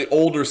 especially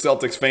older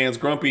Celtics fans,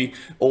 grumpy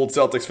old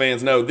Celtics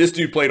fans know, this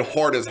dude played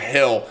hard as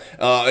hell.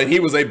 And he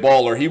was a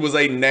baller. He was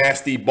a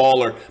nasty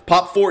baller.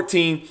 Pop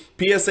 14,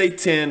 PSA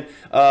 10.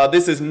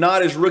 This is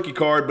not his rookie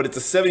card, but it's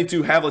a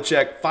 72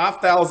 Havlicek,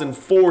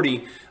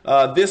 5,040.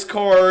 This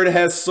card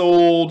has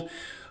sold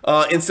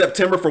in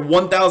September for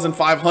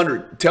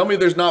 $1,500. Tell me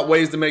there's not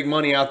ways to make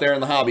money out there in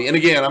the hobby. And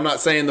again, I'm not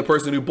saying the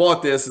person who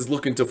bought this is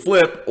looking to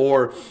flip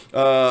or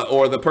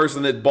the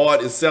person that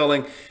bought is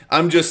selling.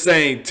 I'm just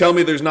saying, tell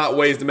me there's not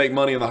ways to make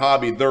money in the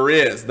hobby. There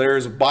is.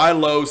 There's buy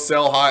low,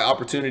 sell high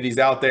opportunities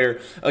out there.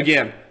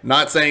 Again,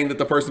 not saying that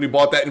the person who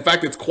bought that. In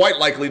fact, it's quite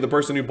likely the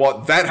person who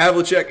bought that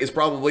Havlicek is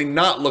probably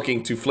not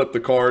looking to flip the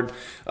card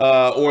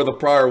or the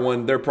prior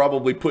one. They're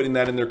probably putting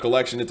that in their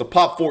collection. It's a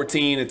Pop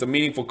 14. It's a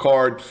meaningful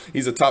card.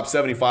 He's a top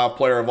 75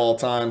 player of all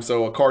time,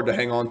 so a card to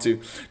hang on to.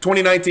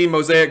 2019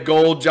 Mosaic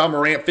Gold, John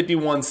Morant,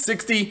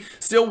 5160.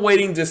 Still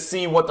waiting to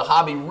see what the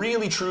hobby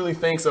really truly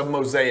thinks of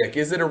Mosaic.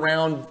 Is it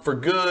around for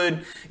good?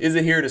 Is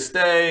it here to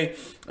stay?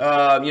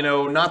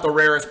 Not the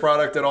rarest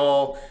product at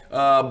all.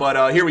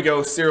 But here we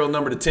go, serial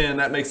number to 10.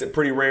 That makes it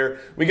pretty rare.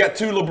 We got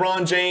 2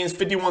 LeBron James,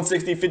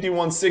 5160,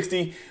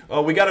 5160.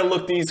 We got to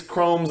look these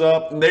chromes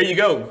up. And there you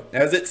go.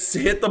 Has it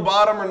hit the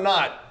bottom or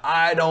not?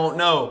 I don't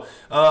know.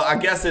 I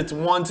guess it's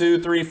 1,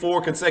 2, 3,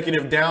 4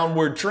 consecutive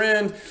downward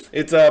trend.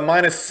 It's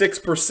minus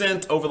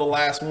 6% over the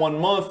last 1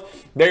 month.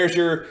 There's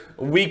your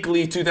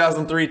weekly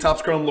 2003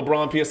 Topps Chrome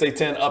LeBron PSA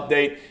 10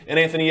 update. And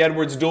Anthony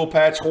Edwards dual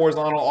patch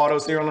horizontal auto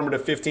serial number to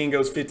 15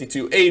 goes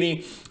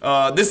 5280.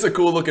 This is a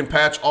cool looking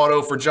patch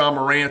auto for John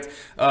Morant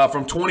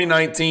from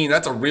 2019.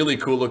 That's a really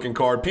cool looking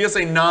card.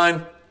 PSA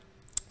 9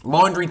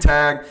 laundry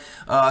tag,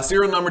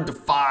 serial number to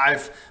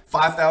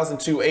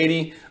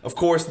 5,280. Of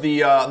course, the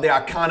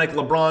iconic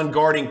LeBron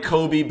guarding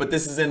Kobe, but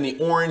this is in the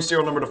orange,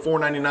 serial number to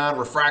 499,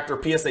 refractor,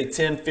 PSA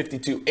 10,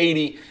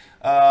 5280.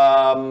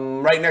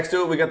 Right next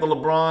to it, we got the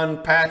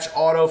LeBron patch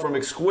auto from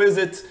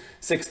Exquisite,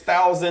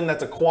 6,000.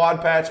 That's a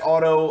quad patch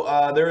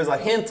auto. There is a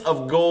hint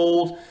of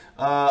gold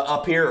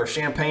up here, or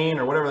champagne,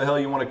 or whatever the hell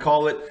you want to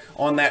call it,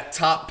 on that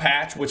top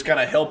patch, which kind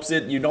of helps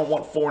it. You don't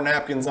want 4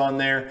 napkins on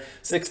there.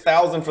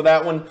 6,000 for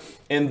that one.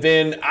 And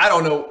then, I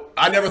don't know,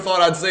 I never thought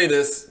I'd say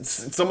this.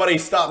 Somebody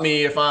stop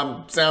me if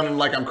I'm sounding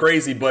like I'm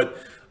crazy, but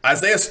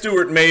Isaiah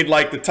Stewart made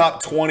like the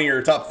top 20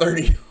 or top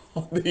 30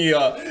 on the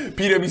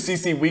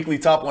PWCC Weekly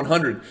Top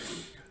 100.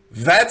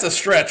 That's a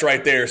stretch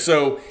right there.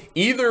 So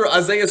either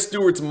Isaiah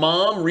Stewart's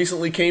mom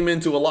recently came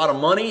into a lot of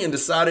money and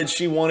decided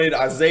she wanted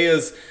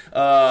Isaiah's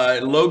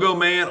Logo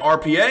Man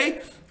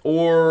RPA,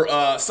 or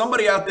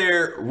somebody out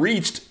there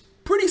reached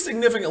pretty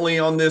significantly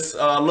on this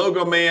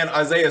Logo Man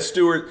Isaiah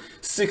Stewart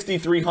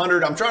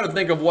 6,300. I'm trying to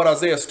think of what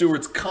Isaiah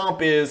Stewart's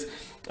comp is,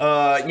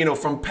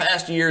 from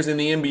past years in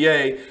the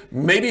NBA.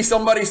 Maybe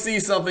somebody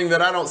sees something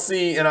that I don't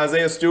see in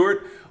Isaiah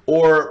Stewart,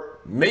 or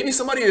maybe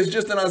somebody is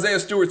just an Isaiah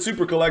Stewart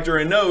super collector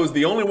and knows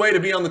the only way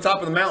to be on the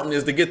top of the mountain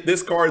is to get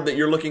this card that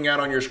you're looking at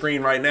on your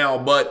screen right now.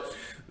 But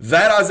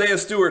that Isaiah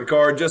Stewart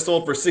card just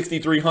sold for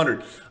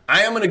 $6,300.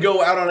 I am going to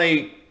go out on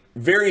a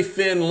very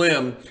thin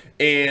limb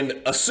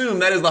and assume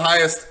that is the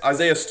highest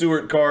Isaiah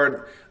Stewart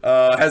card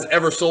has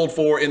ever sold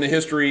for in the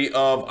history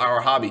of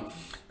our hobby.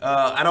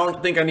 I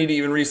don't think I need to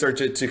even research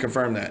it to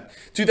confirm that.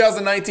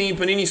 2019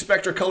 Panini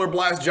Spectra Color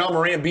Blast John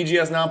Morant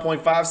BGS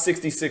 9.5,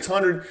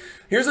 6,600.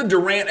 Here's a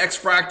Durant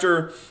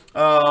X-Fractor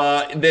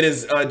that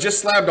is just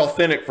slabbed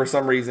authentic for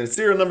some reason.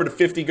 Serial number to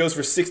 50 goes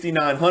for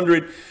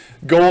 6,900.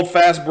 Gold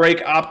Fast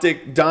Break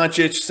Optic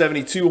Doncic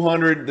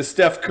 7,200. The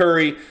Steph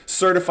Curry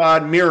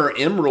Certified Mirror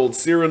Emerald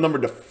serial number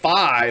to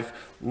 5.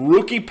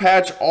 Rookie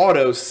Patch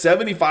Auto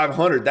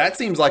 7,500. That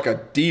seems like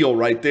a deal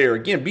right there.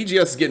 Again,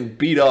 BGS is getting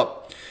beat up.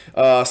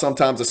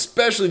 Sometimes,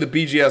 especially the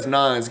BGS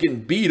 9s,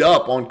 getting beat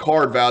up on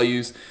card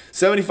values.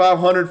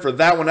 7,500 for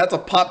that one. That's a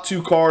Pop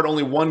 2 card,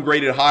 only one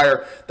graded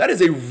higher. That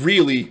is a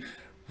really,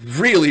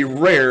 really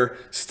rare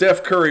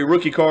Steph Curry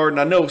rookie card. And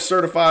I know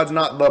Certified's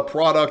not the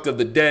product of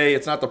the day.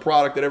 It's not the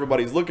product that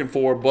everybody's looking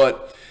for,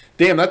 but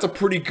damn, that's a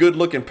pretty good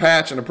looking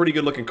patch and a pretty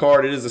good looking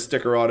card. It is a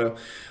sticker auto.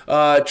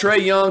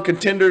 Trae Young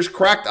Contenders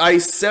Cracked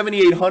Ice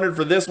 7,800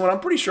 for this one.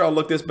 I'm pretty sure I'll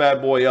look this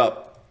bad boy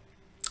up.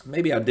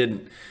 Maybe I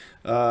didn't.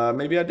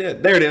 Maybe I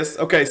did. There it is.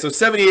 Okay, so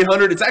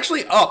 7,800. It's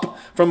actually up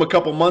from a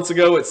couple months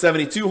ago at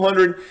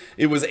 7,200.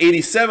 It was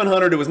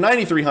 8,700. It was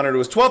 9,300. It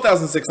was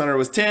 12,600. It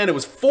was 10. It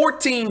was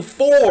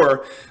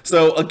 14,400.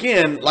 So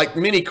again, like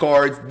mini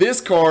cards,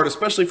 this card,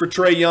 especially for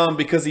Trae Young,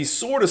 because he's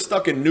sort of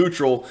stuck in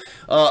neutral.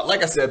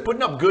 Like I said,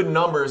 putting up good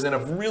numbers in a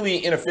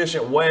really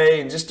inefficient way,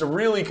 and just a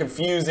really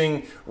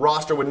confusing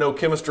roster with no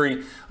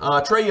chemistry.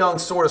 Trae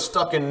Young's sort of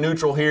stuck in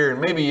neutral here,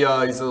 and maybe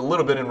he's a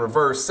little bit in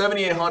reverse.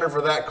 7,800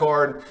 for that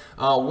card.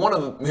 One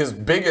of his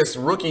biggest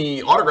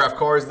rookie autograph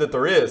cards that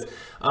there is.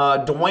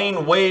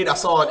 Dwayne Wade, I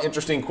saw an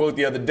interesting quote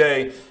the other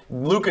day.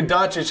 Luka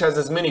Doncic has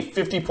as many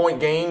 50-point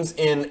games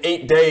in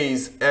 8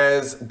 days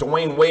as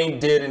Dwayne Wade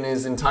did in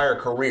his entire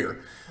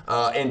career.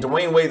 And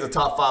Dwayne Wade's a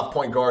top 5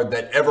 point guard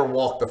that ever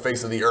walked the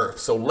face of the earth.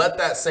 So let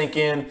that sink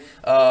in.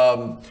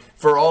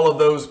 For all of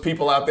those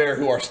people out there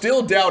who are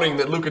still doubting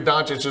that Luka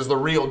Doncic is the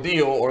real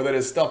deal or that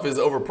his stuff is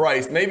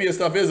overpriced, maybe his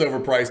stuff is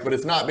overpriced, but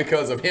it's not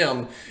because of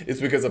him. It's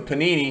because of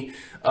Panini.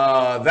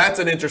 That's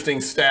an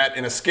interesting stat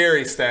and a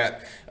scary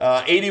stat.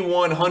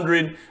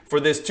 8,100 for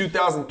this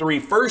 2003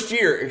 first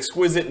year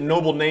Exquisite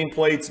Noble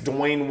nameplates,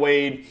 Dwayne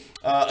Wade.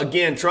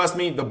 Again, trust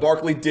me, the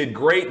Barkley did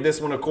great.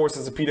 This one, of course,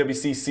 is a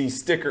PWCC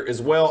sticker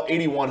as well.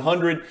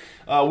 8,100.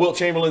 Wilt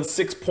Chamberlain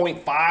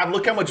 6.5.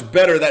 Look how much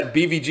better that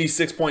BVG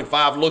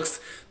 6.5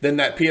 looks than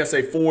that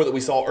PSA 4 that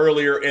we saw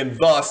earlier, and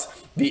thus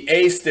the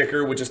A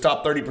sticker, which is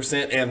top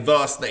 30%, and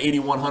thus the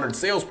 8,100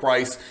 sales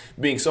price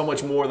being so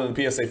much more than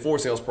the PSA 4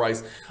 sales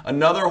price.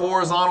 Another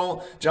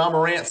horizontal John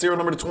Morant serial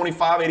number to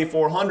 25,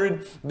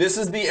 8,400. This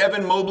is the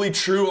Evan Mobley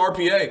True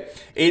RPA.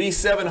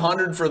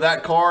 8,700 for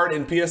that card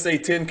in PSA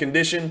 10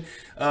 condition.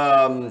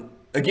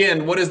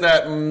 Again, what is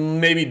that?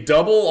 Maybe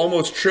double,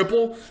 almost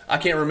triple. I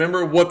can't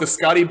remember what the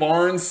Scotty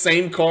Barnes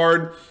same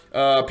card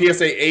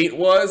PSA 8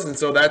 was, and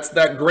so that's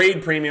that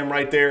grade premium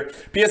right there.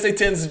 PSA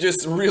 10s is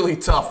just really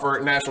tough for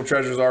National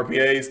Treasures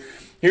RPAs.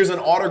 Here's an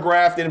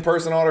autographed,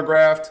 in-person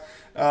autographed,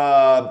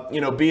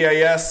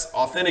 BAS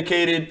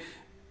authenticated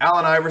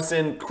Allen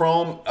Iverson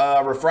Chrome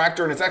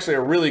refractor, and it's actually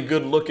a really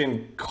good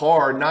looking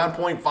card.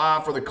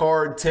 9.5 for the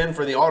card, 10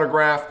 for the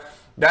autograph.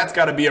 That's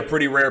got to be a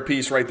pretty rare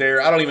piece right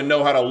there. I don't even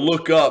know how to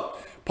look up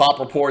pop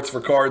reports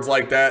for cards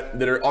like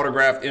that are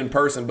autographed in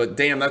person, but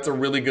damn, that's a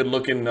really good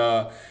looking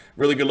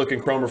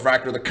chrome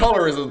refractor. The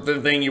color is the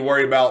thing you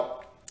worry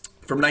about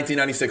from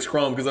 1996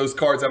 Chrome, because those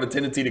cards have a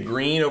tendency to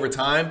green over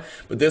time.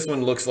 But this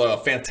one looks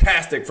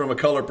fantastic from a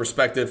color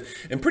perspective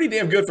and pretty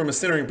damn good from a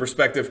centering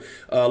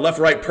perspective. Left,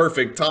 right,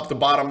 perfect. Top to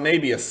bottom,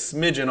 maybe a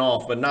smidgen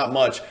off, but not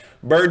much.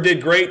 Bird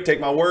did great. Take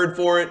my word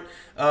for it.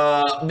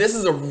 This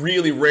is a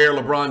really rare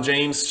LeBron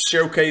James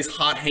Showcase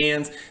Hot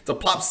Hands. It's a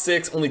Pop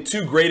 6, only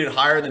 2 graded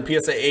higher than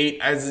PSA 8.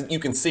 As you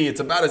can see, it's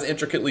about as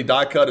intricately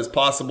die cut as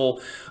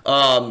possible.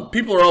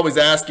 People are always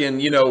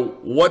asking,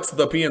 what's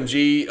the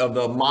PMG of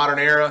the modern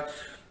era?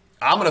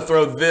 I'm going to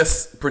throw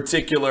this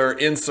particular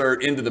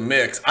insert into the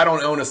mix. I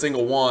don't own a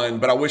single one,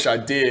 but I wish I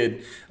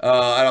did.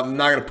 I'm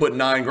not going to put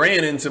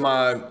 $9,000 into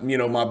my,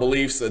 my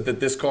beliefs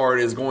that this card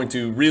is going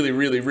to really,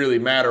 really, really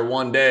matter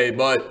one day.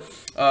 But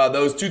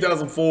those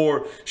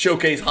 2004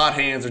 Showcase Hot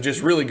Hands are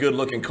just really good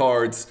looking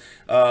cards.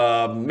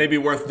 Maybe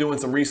worth doing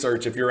some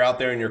research if you're out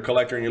there and you're a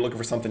collector and you're looking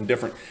for something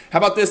different. How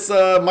about this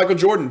Michael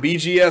Jordan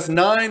BGS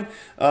 9?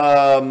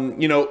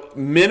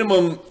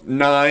 Minimum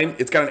 9.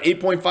 It's got an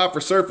 8.5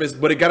 for surface,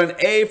 but it got an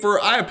A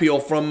for eye appeal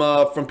from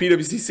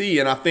PWCC,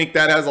 and I think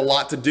that has a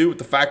lot to do with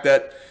the fact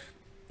that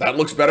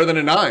looks better than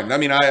a 9. I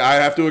mean, I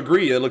have to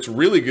agree. It looks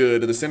really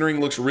good. The centering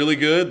looks really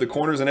good. The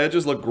corners and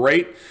edges look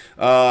great.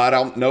 I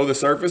don't know the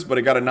surface, but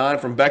it got a 9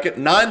 from Beckett.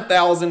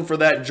 $9,000 for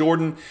that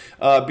Jordan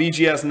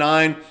BGS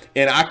 9.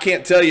 And I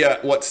can't tell you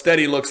what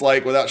steady looks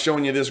like without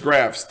showing you this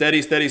graph.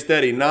 Steady, steady,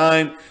 steady.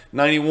 9,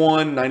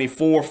 91,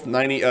 94,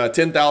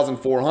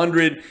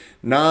 10,400,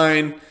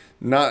 9,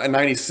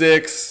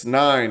 96,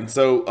 9.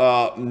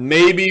 So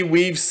maybe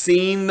we've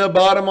seen the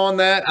bottom on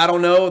that. I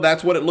don't know.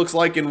 That's what it looks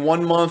like in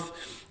 1 month.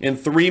 In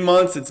 3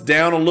 months, it's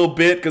down a little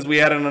bit because we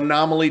had an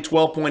anomaly,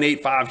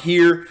 12.85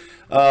 here.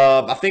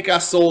 I think I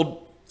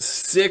sold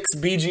 6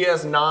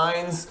 BGS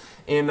 9s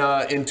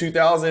in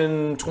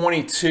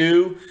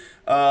 2022.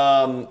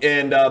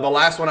 The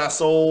last one I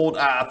sold,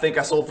 I think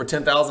I sold for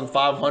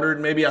 10,500.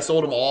 Maybe I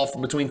sold them all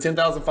for between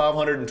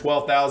 10,500 and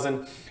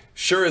 12,000.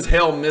 Sure as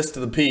hell missed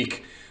the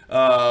peak,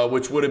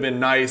 which would have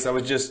been nice. I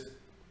was just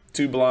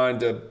too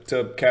blind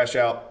to cash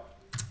out.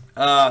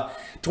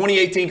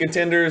 2018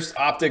 contenders,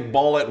 Optic,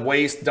 Bullet,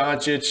 Waste,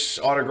 Doncic,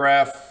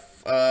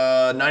 autograph,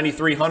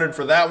 9,300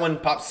 for that one.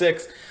 Pop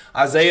 6.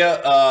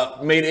 Isaiah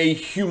made a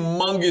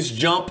humongous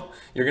jump.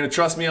 You're going to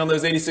trust me on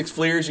those 86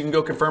 Fleers. You can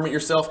go confirm it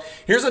yourself.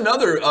 Here's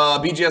another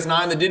BGS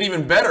 9 that did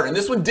even better, and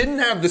this one didn't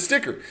have the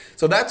sticker.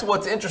 So that's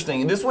what's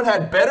interesting. This one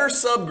had better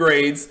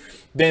subgrades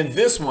than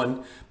this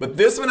one, but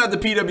this one had the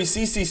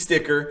PWCC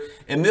sticker,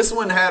 and this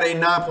one had a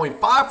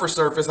 9.5 for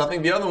surface. I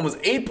think the other one was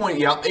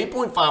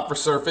 8.5 for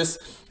surface.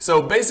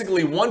 So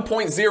basically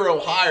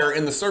 1.0 higher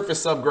in the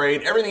surface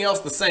subgrade, everything else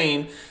the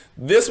same.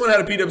 This one had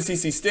a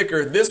PWCC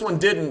sticker. This one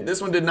didn't. This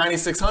one did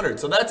 9,600.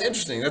 So that's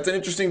interesting. That's an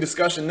interesting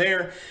discussion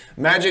there.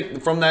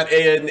 Magic from that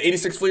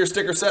 86 Fleer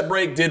sticker set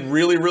break did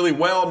really, really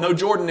well. No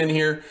Jordan in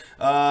here.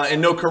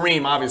 And no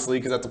Kareem, obviously,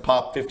 because that's a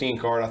Pop 15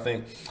 card, I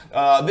think.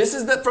 This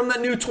is from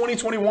that new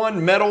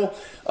 2021 Metal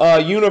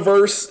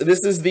Universe.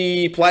 This is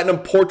the Platinum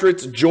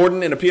Portraits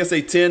Jordan in a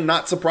PSA 10.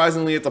 Not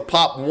surprisingly, it's a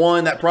Pop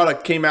 1. That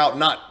product came out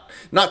not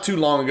too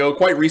long ago,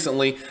 quite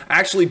recently. I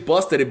actually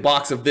busted a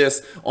box of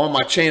this on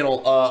my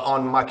channel,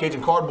 on my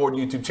Cajun Cardboard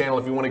YouTube channel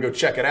if you want to go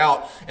check it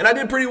out. And I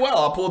did pretty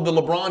well. I pulled the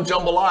LeBron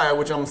Jambalaya,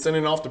 which I'm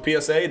sending off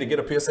to PSA to get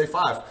a PSA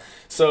 5.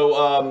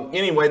 So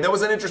anyway, that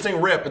was an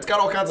interesting rip. It's got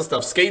all kinds of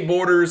stuff.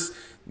 Skateboarders,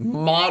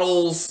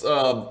 models,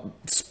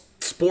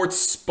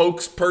 sports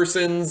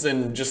spokespersons,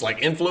 and just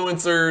like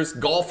influencers,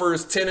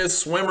 golfers, tennis,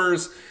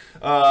 swimmers.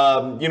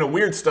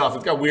 Weird stuff.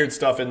 It's got weird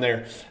stuff in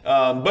there.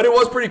 But it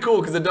was pretty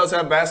cool because it does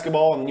have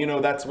basketball,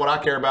 and, that's what I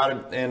care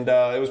about. And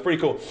it was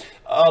pretty cool.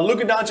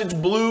 Luka Doncic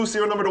blue,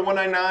 serial number to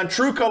 199.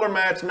 True color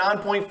match,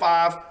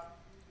 9.5.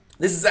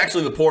 This is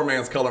actually the poor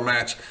man's color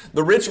match.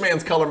 The rich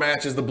man's color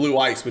match is the blue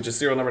ice, which is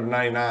serial number to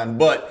 99.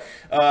 But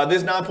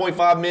this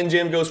 9.5 Min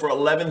Gem goes for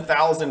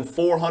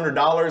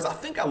 $11,400. I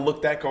think I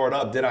looked that card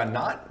up. Did I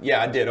not?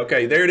 Yeah, I did.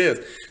 Okay, there it is.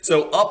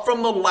 So up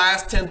from the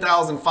last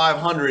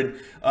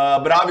 10,500,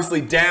 but obviously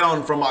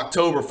down from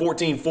October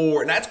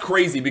 14.4. And that's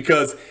crazy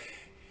because,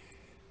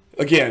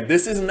 again,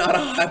 this is not a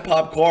high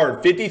pop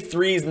card.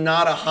 53 is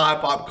not a high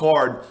pop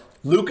card.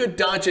 Luka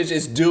Doncic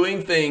is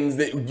doing things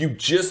that you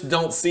just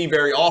don't see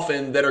very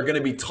often that are going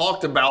to be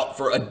talked about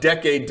for a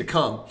decade to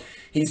come.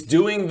 He's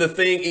doing the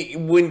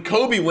thing when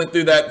Kobe went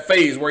through that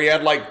phase where he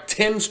had like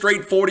 10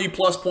 straight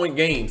 40-plus point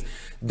games.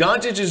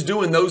 Doncic is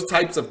doing those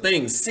types of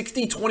things.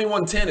 60,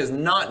 21, 10 is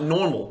not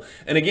normal.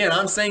 And again,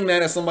 I'm saying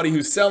that as somebody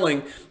who's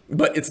selling,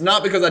 but it's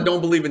not because I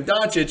don't believe in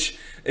Doncic.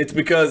 It's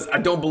because I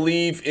don't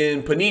believe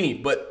in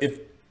Panini. But if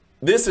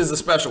this is a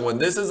special one.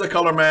 This is a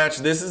color match.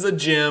 This is a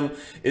gem.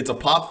 It's a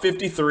Pop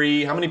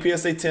 53. How many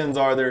PSA 10s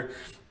are there?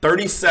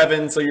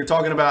 37. So you're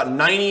talking about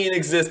 90 in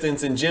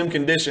existence in gem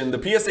condition.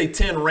 The PSA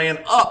 10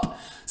 ran up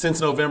since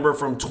November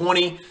from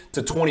 20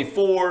 to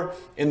 24,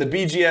 and the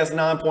BGS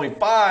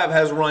 9.5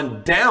 has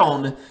run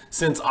down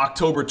since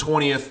October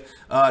 20th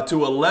to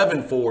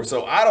 11.4.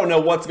 So I don't know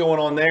what's going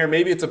on there.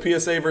 Maybe it's a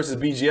PSA versus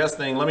BGS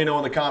thing. Let me know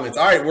in the comments.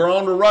 All right, we're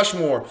on to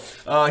Rushmore.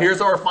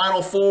 Here's our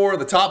final four,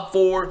 the top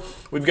four.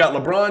 We've got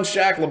LeBron,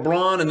 Shaq,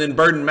 LeBron, and then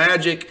Bird and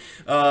Magic.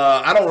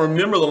 I don't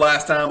remember the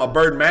last time a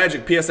Bird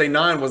Magic PSA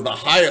 9 was the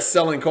highest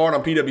selling card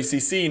on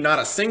PWCC. Not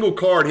a single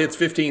card hits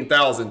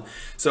 15,000.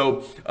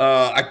 So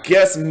I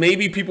guess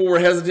maybe people were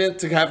hesitant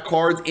to have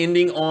cards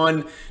ending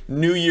on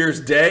New Year's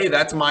Day.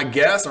 That's my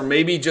guess. Or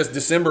maybe just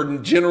December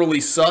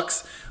generally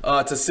sucks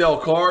to sell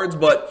cards.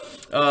 But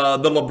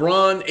the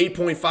LeBron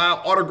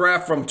 8.5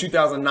 autograph from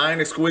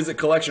 2009 Exquisite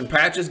Collection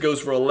patches goes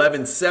for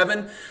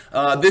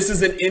 11.7. This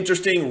is an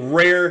interesting,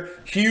 rare,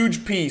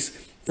 huge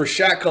piece for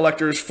Shaq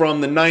collectors from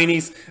the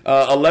 90s.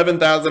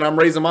 11,000. I'm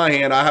raising my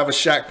hand. I have a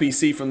Shaq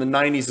PC from the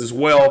 90s as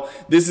well.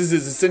 This is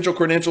his Essential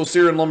Credential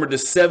serial number to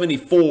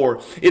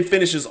 74. It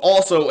finishes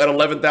also at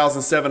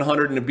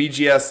 11,700 in a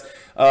BGS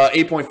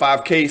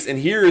 8.5 case. And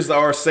here's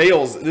our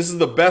sales. This is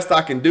the best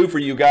I can do for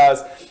you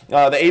guys.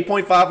 The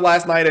 8.5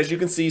 last night, as you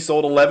can see,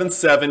 sold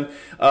 11.7.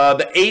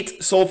 The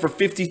 8 sold for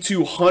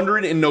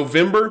 5,200 in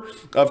November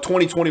of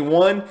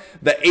 2021.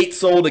 The 8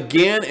 sold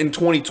again in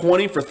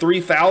 2020 for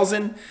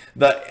 3,000.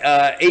 The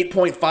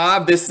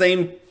 8.5, this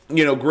same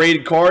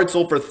graded card,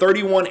 sold for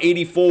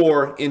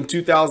 3184 in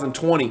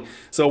 2020.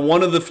 So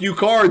one of the few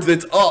cards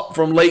that's up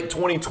from late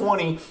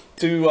 2020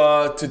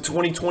 to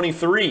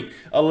 2023,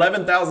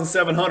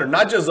 11,700.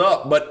 Not just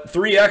up, but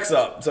 3x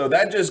up. So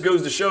that just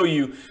goes to show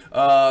you,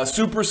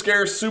 super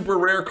scarce, super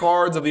rare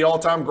cards of the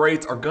all-time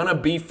greats are gonna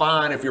be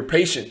fine if you're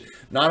patient.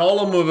 Not all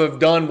of them have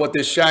done what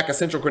this Shaq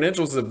Essential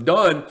Credentials have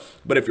done,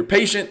 but if you're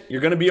patient,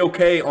 you're gonna be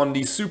okay on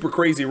these super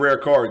crazy rare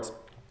cards.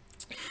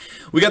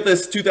 We got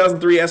this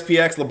 2003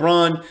 SPX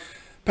LeBron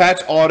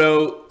patch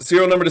auto,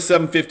 serial number to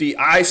 750.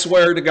 I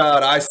swear to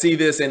God, I see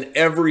this in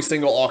every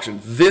single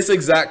auction. This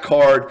exact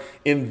card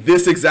in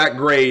this exact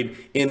grade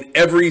in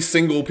every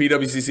single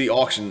PWCC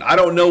auction. I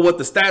don't know what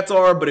the stats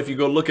are, but if you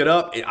go look it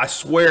up, I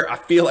swear, I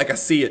feel like I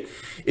see it.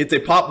 It's a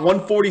Pop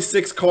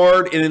 146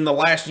 card, and in the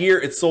last year,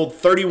 it sold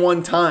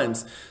 31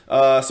 times.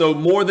 So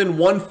more than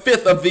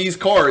 1/5 of these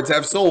cards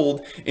have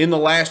sold in the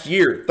last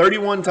year.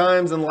 31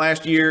 times in the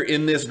last year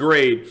in this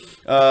grade.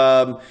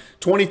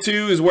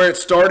 22 is where it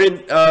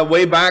started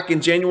way back in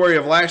January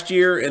of last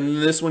year,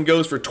 and this one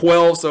goes for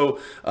 12, so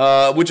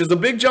which is a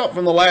big jump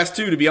from the last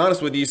two, to be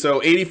honest with you.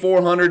 So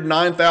 8,400,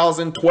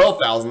 9,000,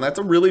 12,000. That's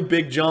a really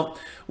big jump.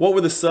 What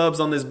were the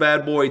subs on this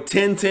bad boy?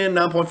 10, 10,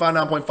 9.5,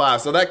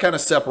 9.5. So that kind of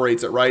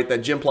separates it, right? That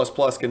Gem++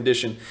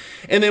 condition.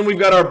 And then we've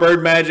got our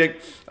Bird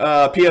Magic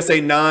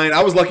PSA 9.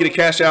 I was lucky to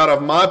cash out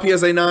of my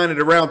PSA 9 at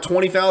around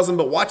 20,000,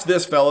 but watch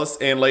this, fellas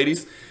and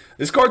ladies.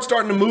 This card's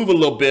starting to move a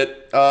little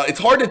bit. It's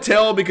hard to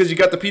tell because you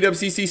got the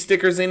PWCC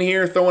stickers in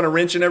here throwing a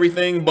wrench and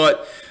everything,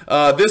 but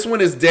this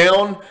one is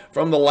down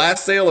from the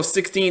last sale of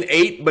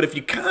 16.8. But if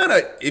you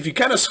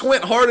kind of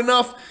squint hard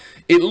enough,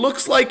 it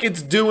looks like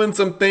it's doing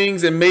some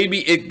things, and maybe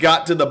it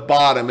got to the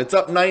bottom. It's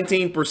up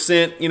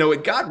 19%.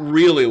 It got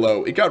really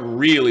low. It got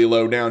really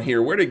low down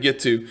here. Where did it get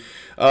to?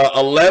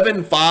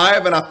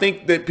 11.5, and I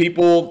think that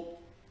people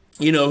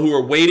who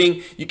are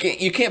waiting, you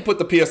can't put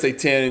the PSA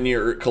 10 in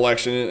your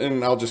collection,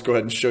 and I'll just go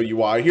ahead and show you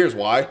why. Here's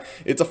why.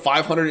 It's a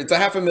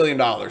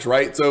 $500,000,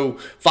 right? So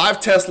 5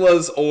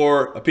 Teslas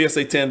or a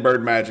PSA 10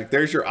 Bird Magic.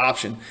 There's your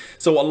option.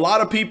 So a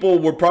lot of people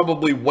were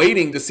probably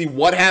waiting to see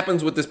what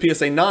happens with this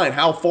PSA 9.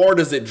 How far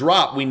does it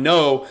drop? We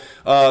know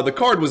the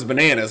card was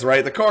bananas,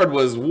 right? The card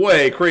was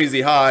way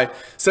crazy high.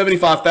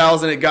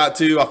 75,000 it got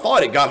to. I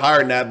thought it got higher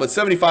than that, but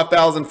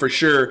 75,000 for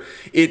sure.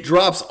 It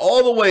drops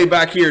all the way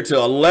back here to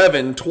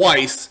 11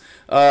 twice.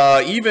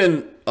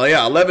 11,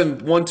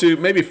 1, 2,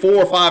 maybe 4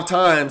 or 5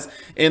 times,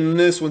 and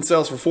this one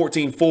sells for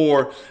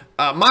 14.4.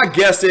 My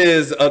guess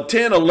is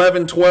 10,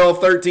 11, 12,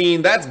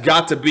 13, that's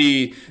got to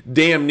be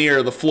damn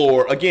near the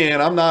floor.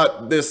 Again, I'm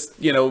not this,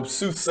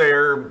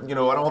 soothsayer, I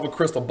don't have a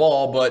crystal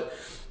ball, but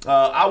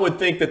I would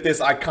think that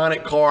this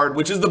iconic card,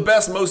 which is the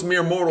best most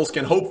mere mortals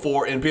can hope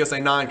for in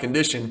PSA 9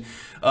 condition,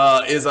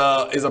 is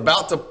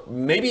about to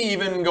maybe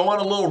even go on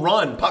a little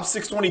run. Pop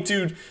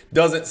 622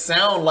 doesn't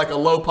sound like a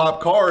low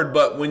pop card,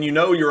 but when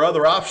your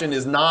other option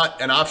is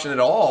not an option at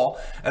all,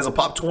 as a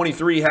Pop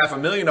 23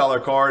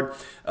 $500,000 card,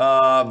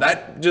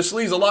 that just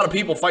leaves a lot of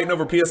people fighting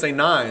over PSA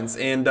 9s.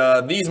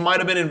 And these might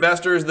have been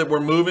investors that were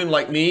moving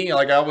like me.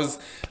 Like I was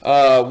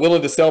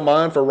willing to sell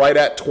mine for right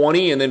at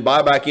 20 and then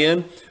buy back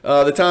in.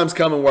 The time's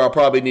coming where I'll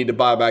probably need to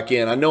buy back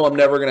in. I know I'm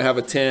never going to have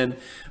a 10.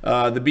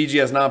 The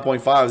BGS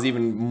 9.5 is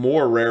even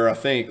more rare, I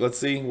think. Let's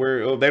see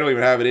where they don't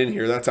even have it in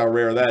here. That's how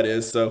rare that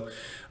is. So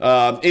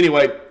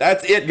anyway,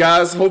 that's it,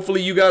 guys.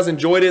 Hopefully you guys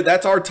enjoyed it.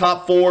 That's our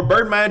top 4.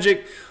 Bird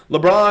Magic,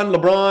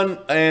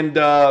 LeBron,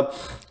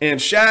 and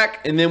Shaq,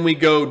 and then we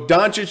go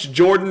Doncic,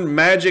 Jordan,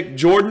 Magic,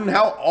 Jordan.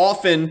 How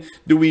often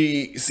do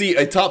we see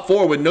a top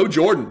 4 with no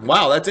Jordan?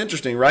 Wow, that's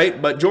interesting, right?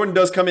 But Jordan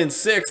does come in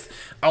 6th,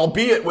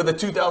 albeit with a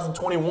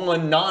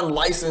 2021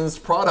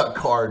 non-licensed product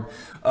card.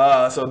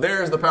 So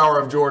there's the power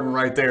of Jordan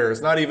right there.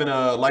 It's not even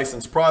a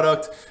licensed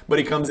product, but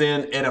he comes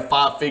in at a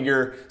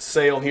 5-figure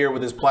sale here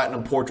with his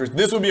Platinum Portraits.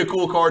 This would be a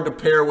cool card to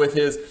pair with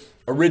his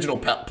original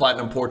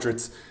Platinum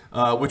Portraits,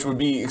 which would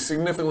be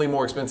significantly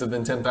more expensive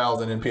than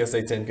 $10,000 in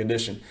PSA 10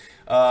 condition.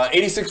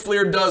 86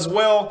 Fleer does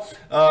well.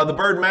 The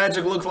Bird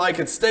Magic looks like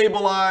it's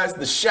stabilized.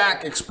 The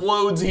Shaq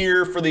explodes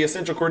here for the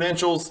Essential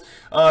Credentials.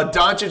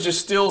 Doncic is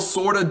still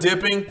sort of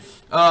dipping,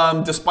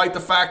 despite the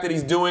fact that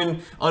he's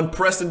doing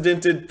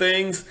unprecedented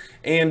things.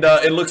 And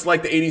it looks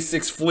like the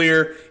 86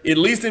 Fleer, at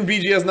least in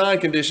BGS 9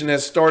 condition,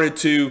 has started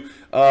to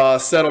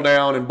settle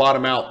down and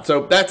bottom out.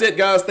 So that's it,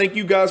 guys. Thank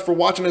you guys for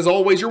watching. As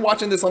always, you're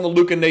watching this on the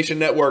Luca Nation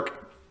Network.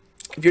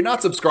 If you're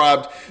not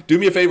subscribed, do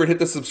me a favor and hit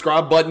the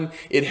subscribe button.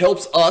 It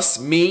helps us,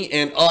 me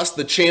and us,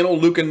 the channel,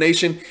 Luca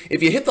Nation.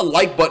 If you hit the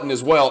like button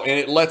as well, and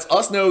it lets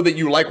us know that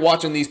you like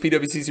watching these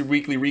PWCC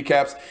weekly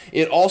recaps,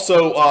 it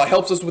also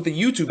helps us with the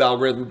YouTube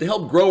algorithm to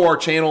help grow our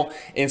channel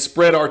and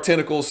spread our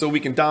tentacles so we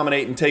can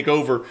dominate and take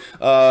over.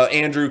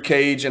 Andrew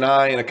Cage and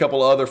I and a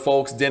couple of other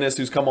folks, Dennis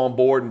who's come on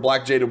board, and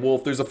Black Jaded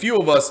Wolf. There's a few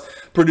of us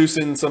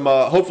producing some,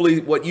 hopefully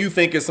what you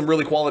think is some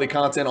really quality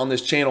content on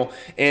this channel,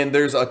 and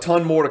there's a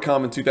ton more to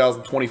come in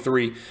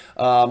 2023.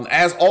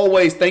 As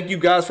always, thank you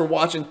guys for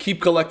watching.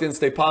 Keep collecting,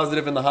 stay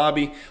positive in the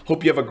hobby.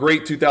 Hope you have a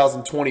great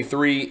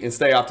 2023 and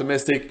stay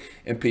optimistic,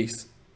 and peace.